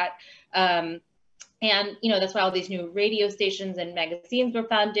after that. And, that's why all these new radio stations and magazines were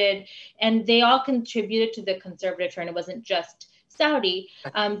founded, and they all contributed to the conservative trend. It wasn't just Saudi.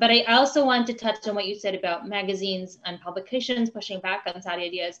 But I also want to touch on what you said about magazines and publications pushing back on Saudi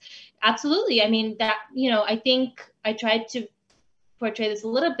ideas. Absolutely. I mean, that, I think I tried to portray this a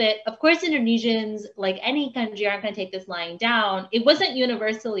little bit. Of course, Indonesians, like any country, aren't going to take this lying down. It wasn't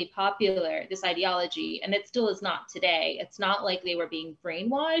universally popular, this ideology, and it still is not today. It's not like they were being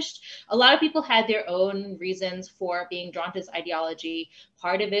brainwashed. A lot of people had their own reasons for being drawn to this ideology.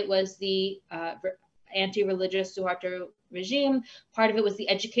 Part of it was the anti-religious Suharto regime. Part of it was the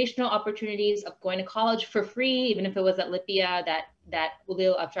educational opportunities of going to college for free, even if it was at Lipia that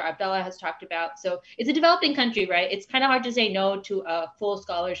Ulil Abdullah has talked about. So it's a developing country, right? It's kind of hard to say no to a full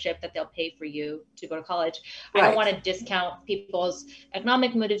scholarship that they'll pay for you to go to college. Right. I don't want to discount people's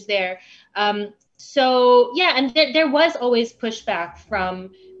economic motives there. So yeah, and there was always pushback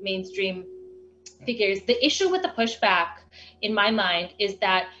from mainstream figures. The issue with the pushback, in my mind, is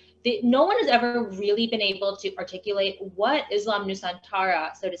that no one has ever really been able to articulate what Islam Nusantara,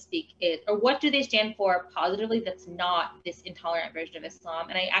 so to speak, is, or what do they stand for positively that's not this intolerant version of Islam.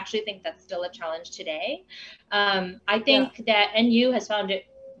 And I actually think that's still a challenge today. I think that NU has found it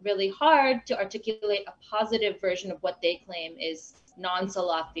really hard to articulate a positive version of what they claim is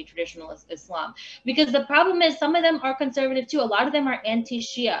non-Salafi traditional Islam. Because the problem is some of them are conservative too. A lot of them are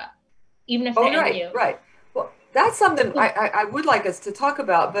anti-Shia, even if they're NU. Right. That's something I would like us to talk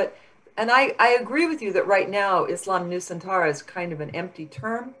about, and I agree with you that right now Islam Nusantara is kind of an empty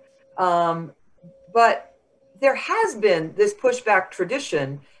term, but there has been this pushback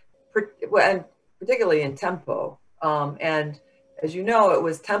tradition, and particularly in Tempo, and as you know, it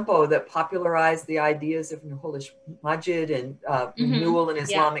was Tempo that popularized the ideas of Nuhulish Majid and renewal in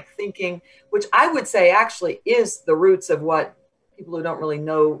Islamic thinking, which I would say actually is the roots of what people who don't really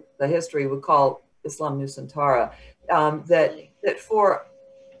know the history would call Islam Nusantara, and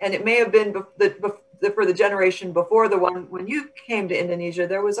it may have been for the generation before the one when you came to Indonesia,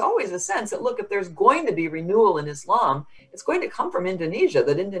 there was always a sense that, look, if there's going to be renewal in Islam, it's going to come from Indonesia,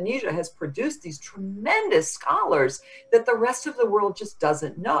 that Indonesia has produced these tremendous scholars that the rest of the world just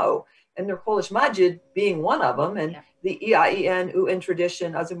doesn't know. And Nurul Majid being one of them, and the IAIN, UN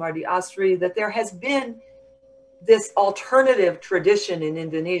tradition, Azumardi Asri, that there has been this alternative tradition in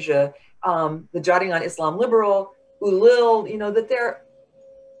Indonesia, the Jaringan Islam Liberal, Ulil, that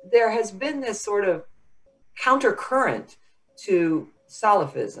there has been this sort of countercurrent to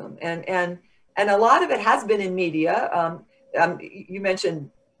Salafism, and a lot of it has been in media. You mentioned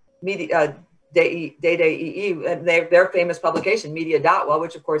media, and their famous publication, Media Datwa,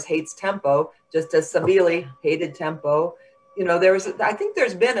 which of course hates Tempo, just as Sabili hated Tempo. I think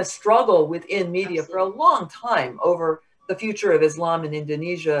there's been a struggle within media for a long time over the future of Islam in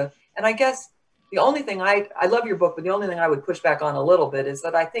Indonesia. And I guess the only thing I love your book, but the only thing I would push back on a little bit is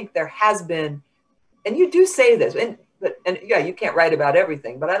that I think there has been, and you do say this, and you can't write about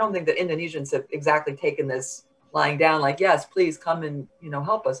everything, but I don't think that Indonesians have exactly taken this lying down like, yes, please come and,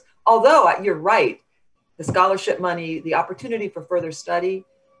 help us. Although you're right, the scholarship money, the opportunity for further study,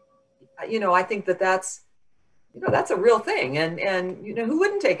 I think that's a real thing. And who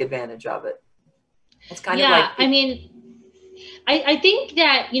wouldn't take advantage of it? It's kind of like, I think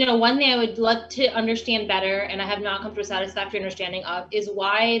that, one thing I would love to understand better, and I have not come to a satisfactory understanding of, is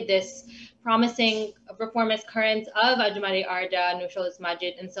why this promising reformist currents of Ajumari Arda, Nurul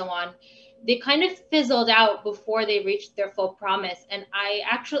Majid, and so on, they kind of fizzled out before they reached their full promise. And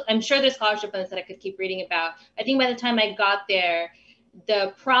I'm sure there's scholarship on this that I could keep reading about. I think by the time I got there,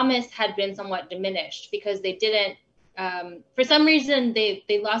 the promise had been somewhat diminished because they didn't, for some reason,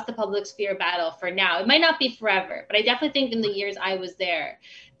 they lost the public sphere battle for now. It might not be forever, but I definitely think in the years I was there,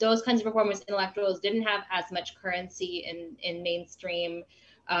 those kinds of reformist intellectuals didn't have as much currency in mainstream,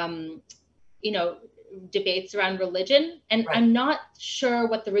 debates around religion. And right. I'm not sure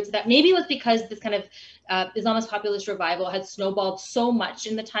what the roots of that. Maybe it was because this kind of Islamist populist revival had snowballed so much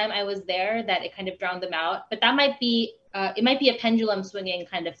in the time I was there that it kind of drowned them out. But that might be, it might be a pendulum swinging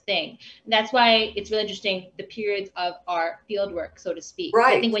kind of thing. And that's why it's really interesting, the periods of our field work, so to speak.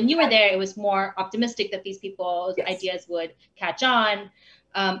 Right. I think when you were there, it was more optimistic that these people's ideas would catch on.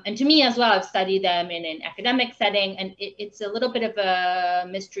 And to me as well, I've studied them in an academic setting, and it's a little bit of a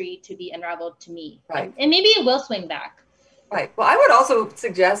mystery to be unraveled to me. Right. And maybe it will swing back. Right. Well, I would also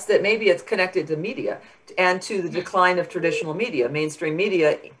suggest that maybe it's connected to media and to the decline of traditional media, mainstream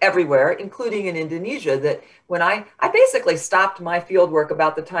media everywhere, including in Indonesia, that when I basically stopped my field work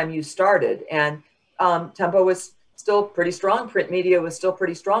about the time you started, and Tempo was still pretty strong, print media was still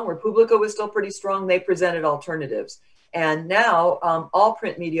pretty strong, Republica was still pretty strong, they presented alternatives. And now all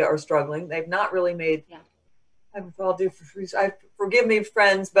print media are struggling. They've not really made, forgive me,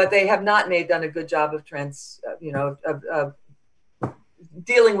 friends, but they have not done a good job of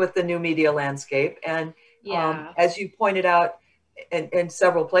dealing with the new media landscape. And as you pointed out in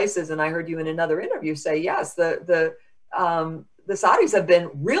several places, and I heard you in another interview say, yes, the Saudis have been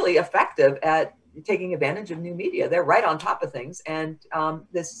really effective at taking advantage of new media. They're right on top of things. And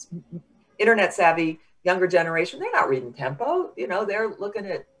this internet savvy younger generation, they're not reading Tempo. They're looking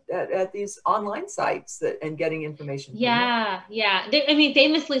at these online sites and getting information.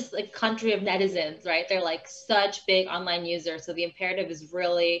 Famously, like, country of netizens, right? They're like such big online users. So the imperative is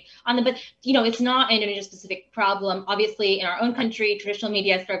really on them. But, it's not an Indonesia specific problem. Obviously, in our own country, traditional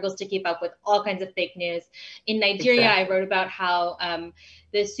media struggles to keep up with all kinds of fake news. In Nigeria, exactly. I wrote about how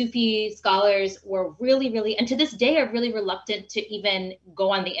the Sufi scholars were really, and to this day are really reluctant to even go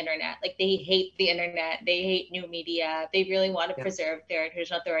on the internet. Like, they hate the internet, they hate new media, they really want to preserve their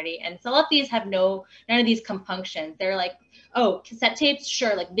traditional authority. And Salafis have none of these compunctions. They're like, oh, cassette tapes,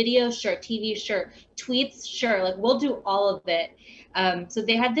 sure. Like, videos, sure. TV, sure. Tweets, sure. Like, we'll do all of it. So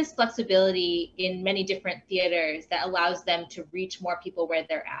they have this flexibility in many different theaters that allows them to reach more people where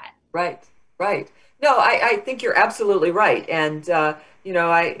they're at. Right. No, I think you're absolutely right. And,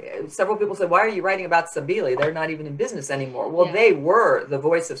 several people said, why are you writing about Sabili? They're not even in business anymore. Well, they were the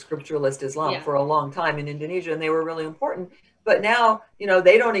voice of scripturalist Islam for a long time in Indonesia, and they were really important. But now,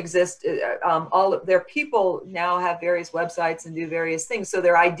 they don't exist. All of their people now have various websites and do various things. So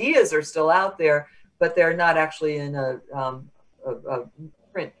their ideas are still out there, but they're not actually in a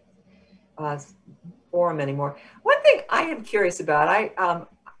print forum anymore. One thing I am curious about,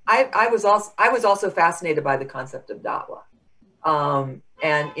 I was also fascinated by the concept of da'wah.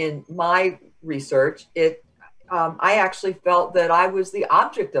 And in my research, I actually felt that I was the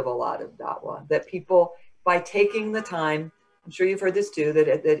object of a lot of da'wah, that people, by taking the time, I'm sure you've heard this too,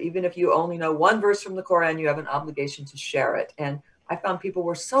 that even if you only know one verse from the Quran, you have an obligation to share it. And I found people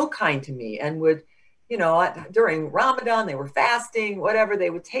were so kind to me and would, during Ramadan, they were fasting, whatever,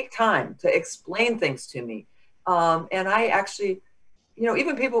 they would take time to explain things to me. And I actually,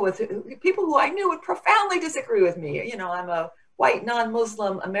 even people who I knew would profoundly disagree with me. I'm a white,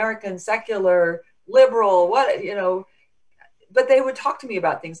 non-Muslim, American, secular, liberal, but they would talk to me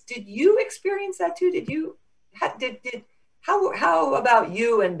about things. Did you experience that too? How about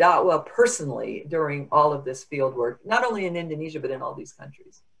you and da'wah personally during all of this field work, not only in Indonesia, but in all these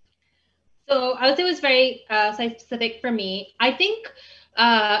countries? So I would say it was very specific for me. I think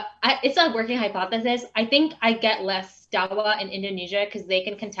it's a working hypothesis. I think I get less da'wah in Indonesia because they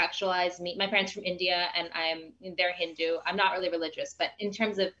can contextualize me. My parents from India, and they're Hindu. I'm not really religious, but in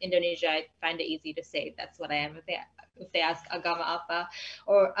terms of Indonesia, I find it easy to say that's what I am if they ask agama apa.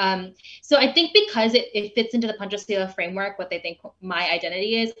 Or so I think because it fits into the Pancasila framework, what they think my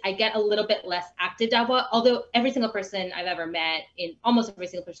identity is, I get a little bit less active da'wah, although every single person I've ever met, almost every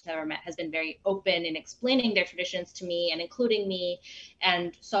single person I've ever met, has been very open in explaining their traditions to me and including me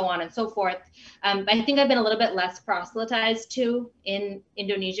and so on and so forth. But I think I've been a little bit less proselytized to in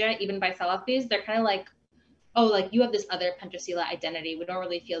Indonesia, even by Salafis. They're kind of like, oh, like, you have this other Pancasila identity. We don't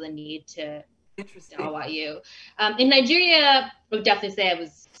really feel the need to da'wah you. In Nigeria, I would definitely say I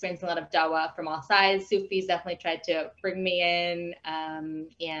was experiencing a lot of da'wah from all sides. Sufis definitely tried to bring me in,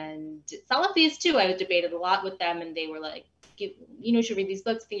 and Salafis too. I debated a lot with them, and they were like, you should read these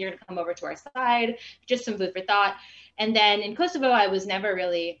books. I think you're gonna come over to our side. Just some food for thought. And then in Kosovo, I was never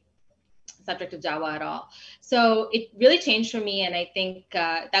really subject of da'wah at all. So it really changed for me, and I think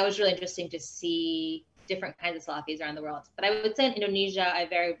that was really interesting to see different kinds of Salafis around the world. But I would say in Indonesia, I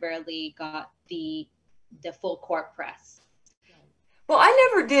very rarely got the full court press. Well,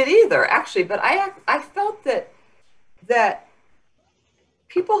 I never did either, actually. But I felt that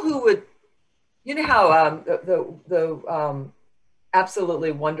people who would, how the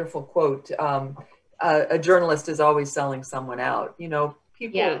absolutely wonderful quote, a journalist is always selling someone out.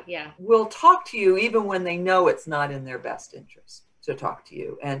 People will talk to you even when they know it's not in their best interest to talk to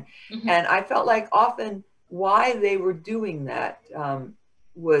you. And I felt like often why they were doing that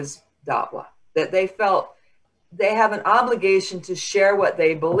was da'wah, that they felt they have an obligation to share what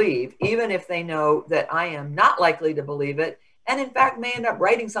they believe, even if they know that I am not likely to believe it, and in fact may end up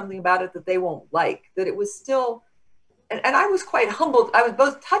writing something about it that they won't like, that it was still, and I was quite humbled. I was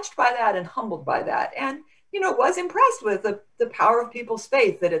both touched by that and humbled by that. And, was impressed with the power of people's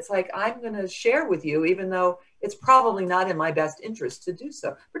faith, that it's like, I'm going to share with you, even though it's probably not in my best interest to do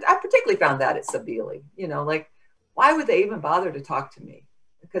so. But I particularly found that at Sabili, like, why would they even bother to talk to me?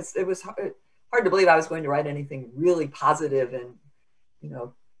 Because it was hard to believe I was going to write anything really positive and,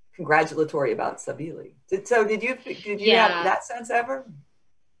 congratulatory about Sabili. Did you have that sense ever?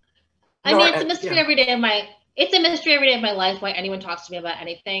 I mean, it's a mystery every day of my. It's a mystery every day of my life why anyone talks to me about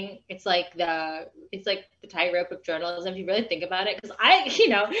anything. It's like the tightrope of journalism if you really think about it. Because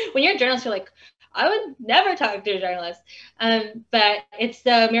when you're a journalist, you're like, I would never talk to a journalist. But it's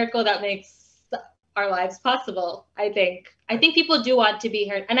the miracle that makes our lives possible. I think people do want to be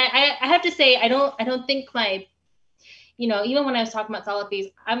heard, and I have to say I don't think my, even when I was talking about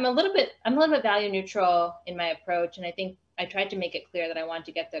Salafis, I'm a little bit value neutral in my approach, and I think I tried to make it clear that I wanted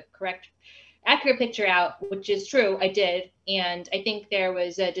to get the correct, accurate picture out, which is true, I did. And I think there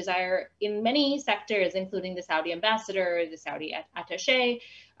was a desire in many sectors, including the Saudi ambassador, the Saudi attaché,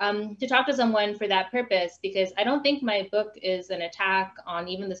 to talk to someone for that purpose, because I don't think my book is an attack on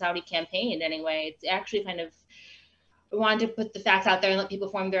even the Saudi campaign in any way. It's actually kind of wanted to put the facts out there and let people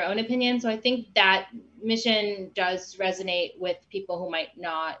form their own opinion. So I think that mission does resonate with people who might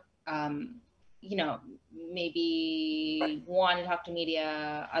not, maybe want to talk to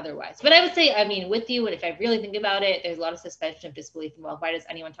media otherwise. But I would say, I mean, with you, and if I really think about it, there's a lot of suspension of disbelief involved. Why does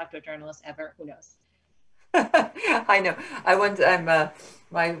anyone talk to a journalist ever? Who knows? I know.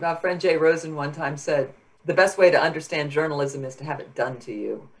 My friend Jay Rosen one time said, the best way to understand journalism is to have it done to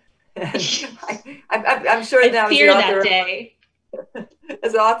you. I'm sure now as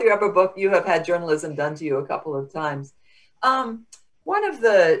the author of a book, you have had journalism done to you a couple of times. One of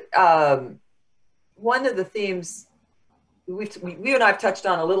the themes we and I have touched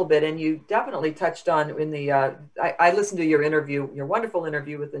on a little bit, and you definitely touched on in the, I listened to your interview, your wonderful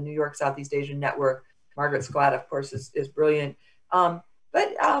interview with the New York Southeast Asian Network. Margaret Scott, of course, is brilliant.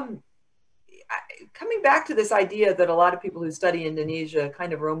 Coming back to this idea that a lot of people who study Indonesia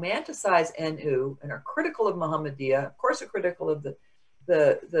kind of romanticize NU and are critical of Muhammadiyah, of course, are critical of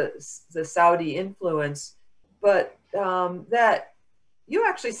the Saudi influence, but that you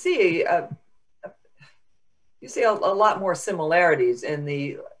actually see a lot more similarities in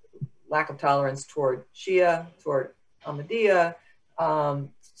the lack of tolerance toward Shia, toward Ahmadiyya,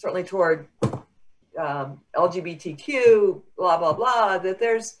 certainly toward LGBTQ, blah, blah, blah, that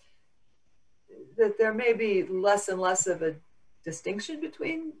there may be less and less of a distinction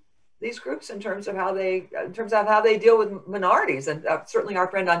between these groups in terms of how they deal with minorities. And certainly our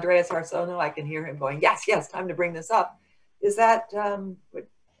friend Andreas Harsono, I can hear him going, yes, time to bring this up. Is that,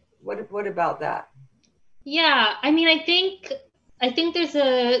 what about that? Yeah, I mean, I think there's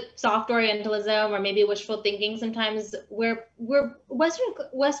a soft Orientalism or maybe wishful thinking sometimes where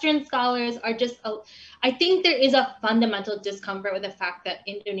Western scholars are just, I think there is a fundamental discomfort with the fact that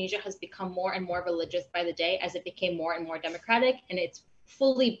Indonesia has become more and more religious by the day as it became more and more democratic, and it's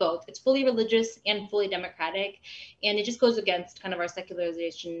fully both. It's fully religious and fully democratic, and it just goes against kind of our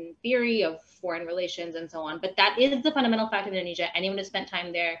secularization theory of foreign relations and so on. But that is the fundamental fact of Indonesia. Anyone who spent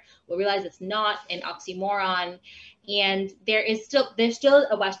time there will realize it's not an oxymoron. And there's still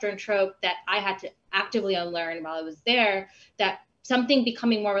a Western trope that I had to actively unlearn while I was there, that something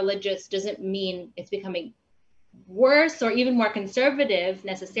becoming more religious doesn't mean it's becoming worse or even more conservative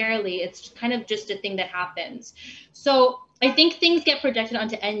necessarily. It's kind of just a thing that happens. So I think things get projected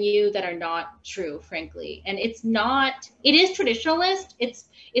onto NU that are not true, frankly. And it is traditionalist.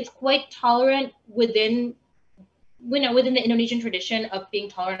 It's quite tolerant within the Indonesian tradition of being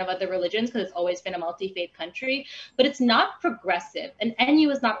tolerant of other religions, because it's always been a multi-faith country, but it's not progressive. And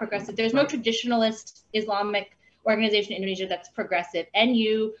NU is not progressive. There's no traditionalist Islamic organization in Indonesia that's progressive.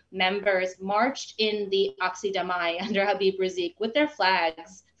 NU members marched in the Aksi Damai under Habib Rizik with their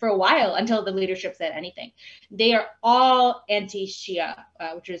flags for a while until the leadership said anything. They are all anti-Shia,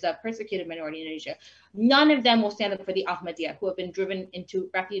 which is a persecuted minority in Indonesia. None of them will stand up for the Ahmadiyya, who have been driven into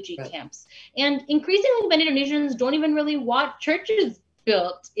refugee camps. And increasingly, many Indonesians don't even really want churches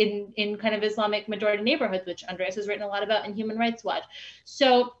built in kind of Islamic majority neighborhoods, which Andreas has written a lot about in Human Rights Watch.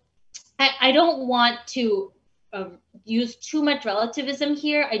 So I don't want to use too much relativism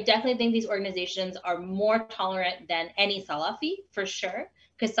here. I definitely think these organizations are more tolerant than any Salafi, for sure,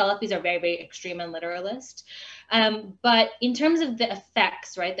 because Salafis are very, very extreme and literalist. But in terms of the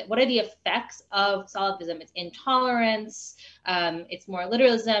effects, right, what are the effects of Salafism? It's intolerance, it's more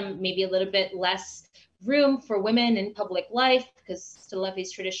literalism, maybe a little bit less room for women in public life, because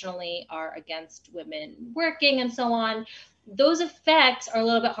Salafis traditionally are against women working and so on. Those effects are a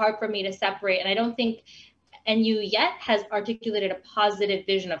little bit hard for me to separate, and I don't think NU yet has articulated a positive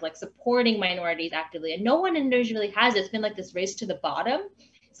vision of like supporting minorities actively, and no one in Indonesia really has. It's been like this race to the bottom.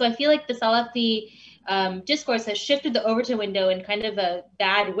 So I feel like the Salafi discourse has shifted the Overton window in kind of a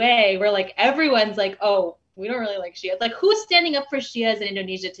bad way, where like everyone's like, oh, we don't really like Shias. Like, who's standing up for Shias in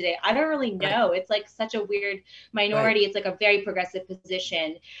Indonesia today? I don't really know. Right. It's like such a weird minority. Right. It's like a very progressive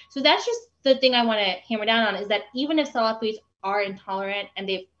position. So that's just the thing I want to hammer down on, is that even if Salafists are intolerant and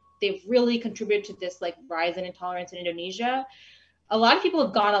they've really contributed to this like rise in intolerance in Indonesia, a lot of people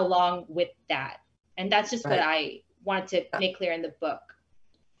have gone along with that. And that's just what I wanted to make clear in the book.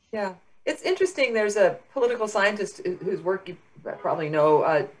 Yeah. It's interesting. There's a political scientist whose work you probably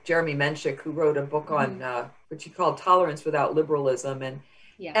know, Jeremy Menchik, who wrote a book on which he called Tolerance Without Liberalism, and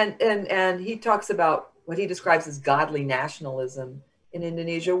he talks about what he describes as godly nationalism in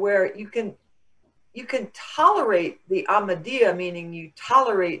Indonesia, where you can tolerate the Ahmadiyya, meaning you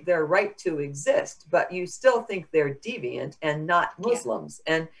tolerate their right to exist, but you still think they're deviant and not Muslims,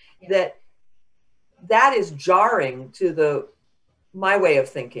 and that is jarring to my way of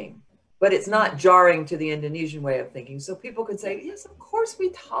thinking. But it's not jarring to the Indonesian way of thinking. So people could say, yes, of course we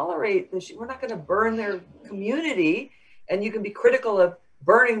tolerate this. We're not going to burn their community. And you can be critical of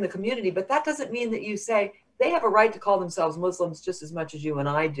burning the community, but that doesn't mean that you say they have a right to call themselves Muslims just as much as you and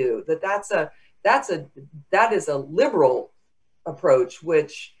I do. That is a liberal approach,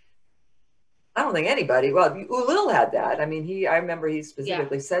 which I don't think anybody, well, Ulil had that. I mean, I remember he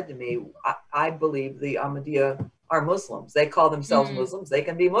specifically said to me, I believe the Ahmadiyya are Muslims. They call themselves Muslims. They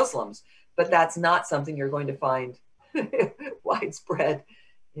can be Muslims, but that's not something you're going to find widespread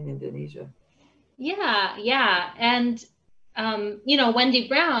in Indonesia. Yeah. And, Wendy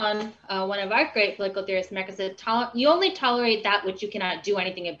Brown, one of our great political theorists in America, said, you only tolerate that which you cannot do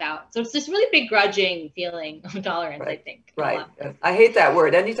anything about. So it's this really begrudging feeling of tolerance, I think. Right. I hate that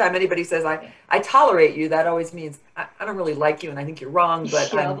word. Anytime anybody says, I tolerate you, that always means I don't really like you and I think you're wrong,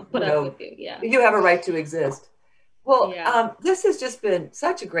 but I'll put up with you. Yeah. You have a right to exist. Well, this has just been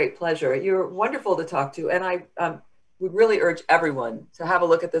such a great pleasure. You're wonderful to talk to. And I would really urge everyone to have a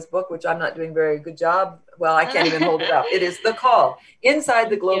look at this book, which I'm not doing a very good job. Well, I can't even hold it up. It is The Call,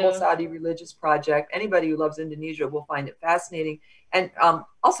 Inside the Global Saudi Religious Project. Anybody who loves Indonesia will find it fascinating. And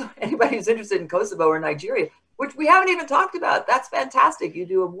also anybody who's interested in Kosovo or Nigeria, which we haven't even talked about. That's fantastic. You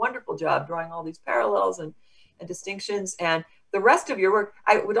do a wonderful job drawing all these parallels and distinctions. And the rest of your work,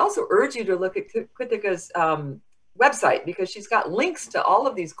 I would also urge you to look at Krithika's website, because she's got links to all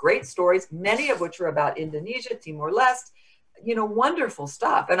of these great stories, many of which are about Indonesia, Timor-Leste, wonderful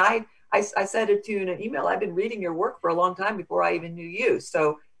stuff. And I said it to you in an email, I've been reading your work for a long time before I even knew you.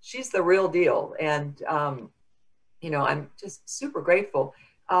 So she's the real deal. And, I'm just super grateful.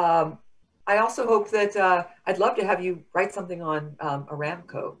 I also hope that I'd love to have you write something on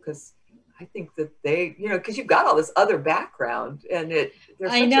Aramco, because I think that they, because you've got all this other background, and there's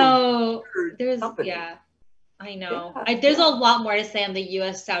company. I know. There's a lot more to say on the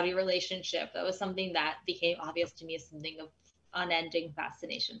U.S.-Saudi relationship. That was something that became obvious to me as something of unending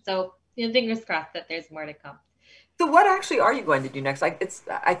fascination. So fingers crossed that there's more to come. So what actually are you going to do next? I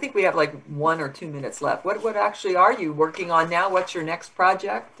think we have like 1 or 2 minutes left. What actually are you working on now? What's your next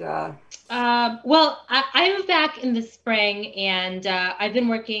project? Well, I'm back in the spring, and I've been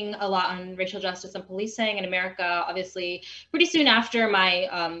working a lot on racial justice and policing in America. Obviously, pretty soon after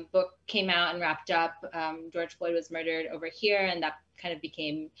my book came out and wrapped up, George Floyd was murdered over here, and that kind of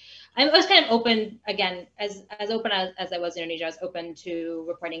became, I was kind of open again, as open as I was in Indonesia. I was open to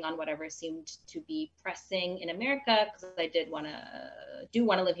reporting on whatever seemed to be pressing in America, because I want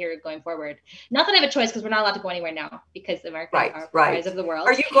to live here going forward. Not that I have a choice, because we're not allowed to go anywhere now, because America are prize of the world.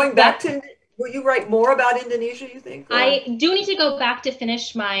 Are you going back to? Will you write more about Indonesia, you think? Or? I do need to go back to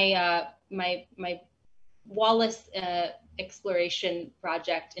finish my my Wallace exploration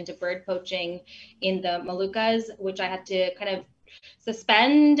project into bird poaching in the Moluccas, which I had to kind of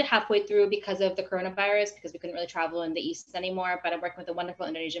suspend halfway through because of the coronavirus, because we couldn't really travel in the East anymore. But I'm working with a wonderful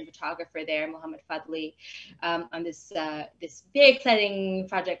Indonesian photographer there, Muhammad Fadli, on this big exciting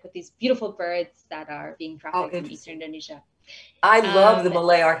project with these beautiful birds that are being trafficked in Eastern Indonesia. I love the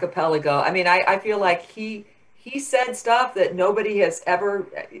Malay archipelago. I mean, I feel like he said stuff that nobody's ever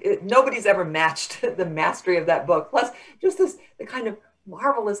matched the mastery of that book. Plus, just the kind of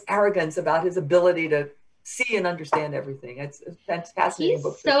marvelous arrogance about his ability to see and understand everything. It's a fascinating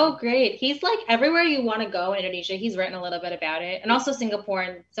book. He's so great. He's like everywhere you want to go in Indonesia. He's written a little bit about it, and also Singapore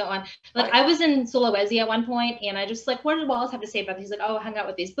and so on. Like I was in Sulawesi at one point, and I just like, what did Wallace have to say about this? He's like, oh, I hung out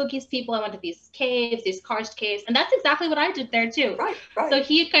with these Bugis people. I went to these caves, these karst caves, and that's exactly what I did there too. Right. So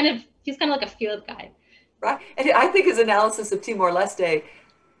he's kind of like a field guide. Right, and I think his analysis of Timor-Leste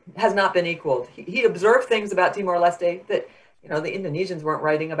has not been equaled. He observed things about Timor-Leste that you know, the Indonesians weren't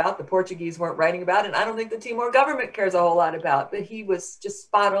writing about, the Portuguese weren't writing about, and I don't think the Timor government cares a whole lot about, but he was just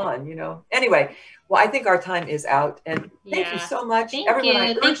spot on, you know. Anyway, well, I think our time is out, and thank you so much. Thank Everyone, you.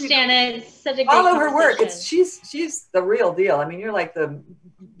 I urge Thanks, you Janet. It's such a great follow her work. conversation. She's the real deal. I mean, you're like the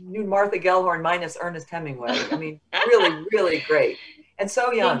new Martha Gellhorn minus Ernest Hemingway. I mean, really, really great. And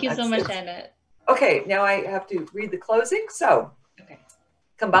so young. Thank you so much, Janet. Okay, now I have to read the closing. So, okay.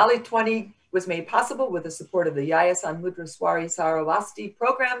 Kembali 20 was made possible with the support of the Yayasan Mudraswari Sarawasti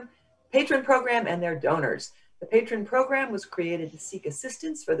program, patron program, and their donors. The patron program was created to seek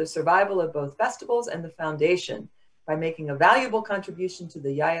assistance for the survival of both festivals and the foundation. By making a valuable contribution to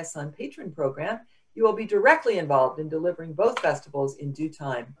the Yayasan patron program, you will be directly involved in delivering both festivals in due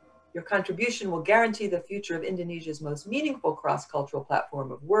time. Your contribution will guarantee the future of Indonesia's most meaningful cross-cultural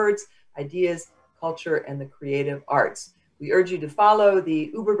platform of words, ideas, culture, and the creative arts. We urge you to follow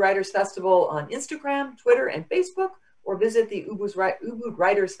the Ubud Writers Festival on Instagram, Twitter, and Facebook, or visit the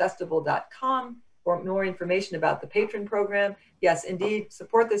ubudwritersfestival.com for more information about the patron program. Yes, indeed,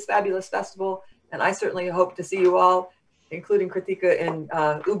 support this fabulous festival, and I certainly hope to see you all, including Krithika, in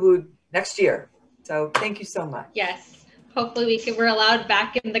Ubud next year. So thank you so much. Yes, hopefully we're allowed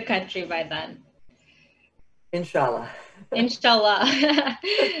back in the country by then. Inshallah. Inshallah.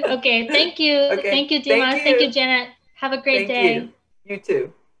 Okay, thank you. Okay. Thank you, Dimas. Thank you, Janet. Have a great day. You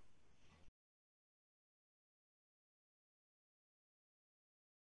too.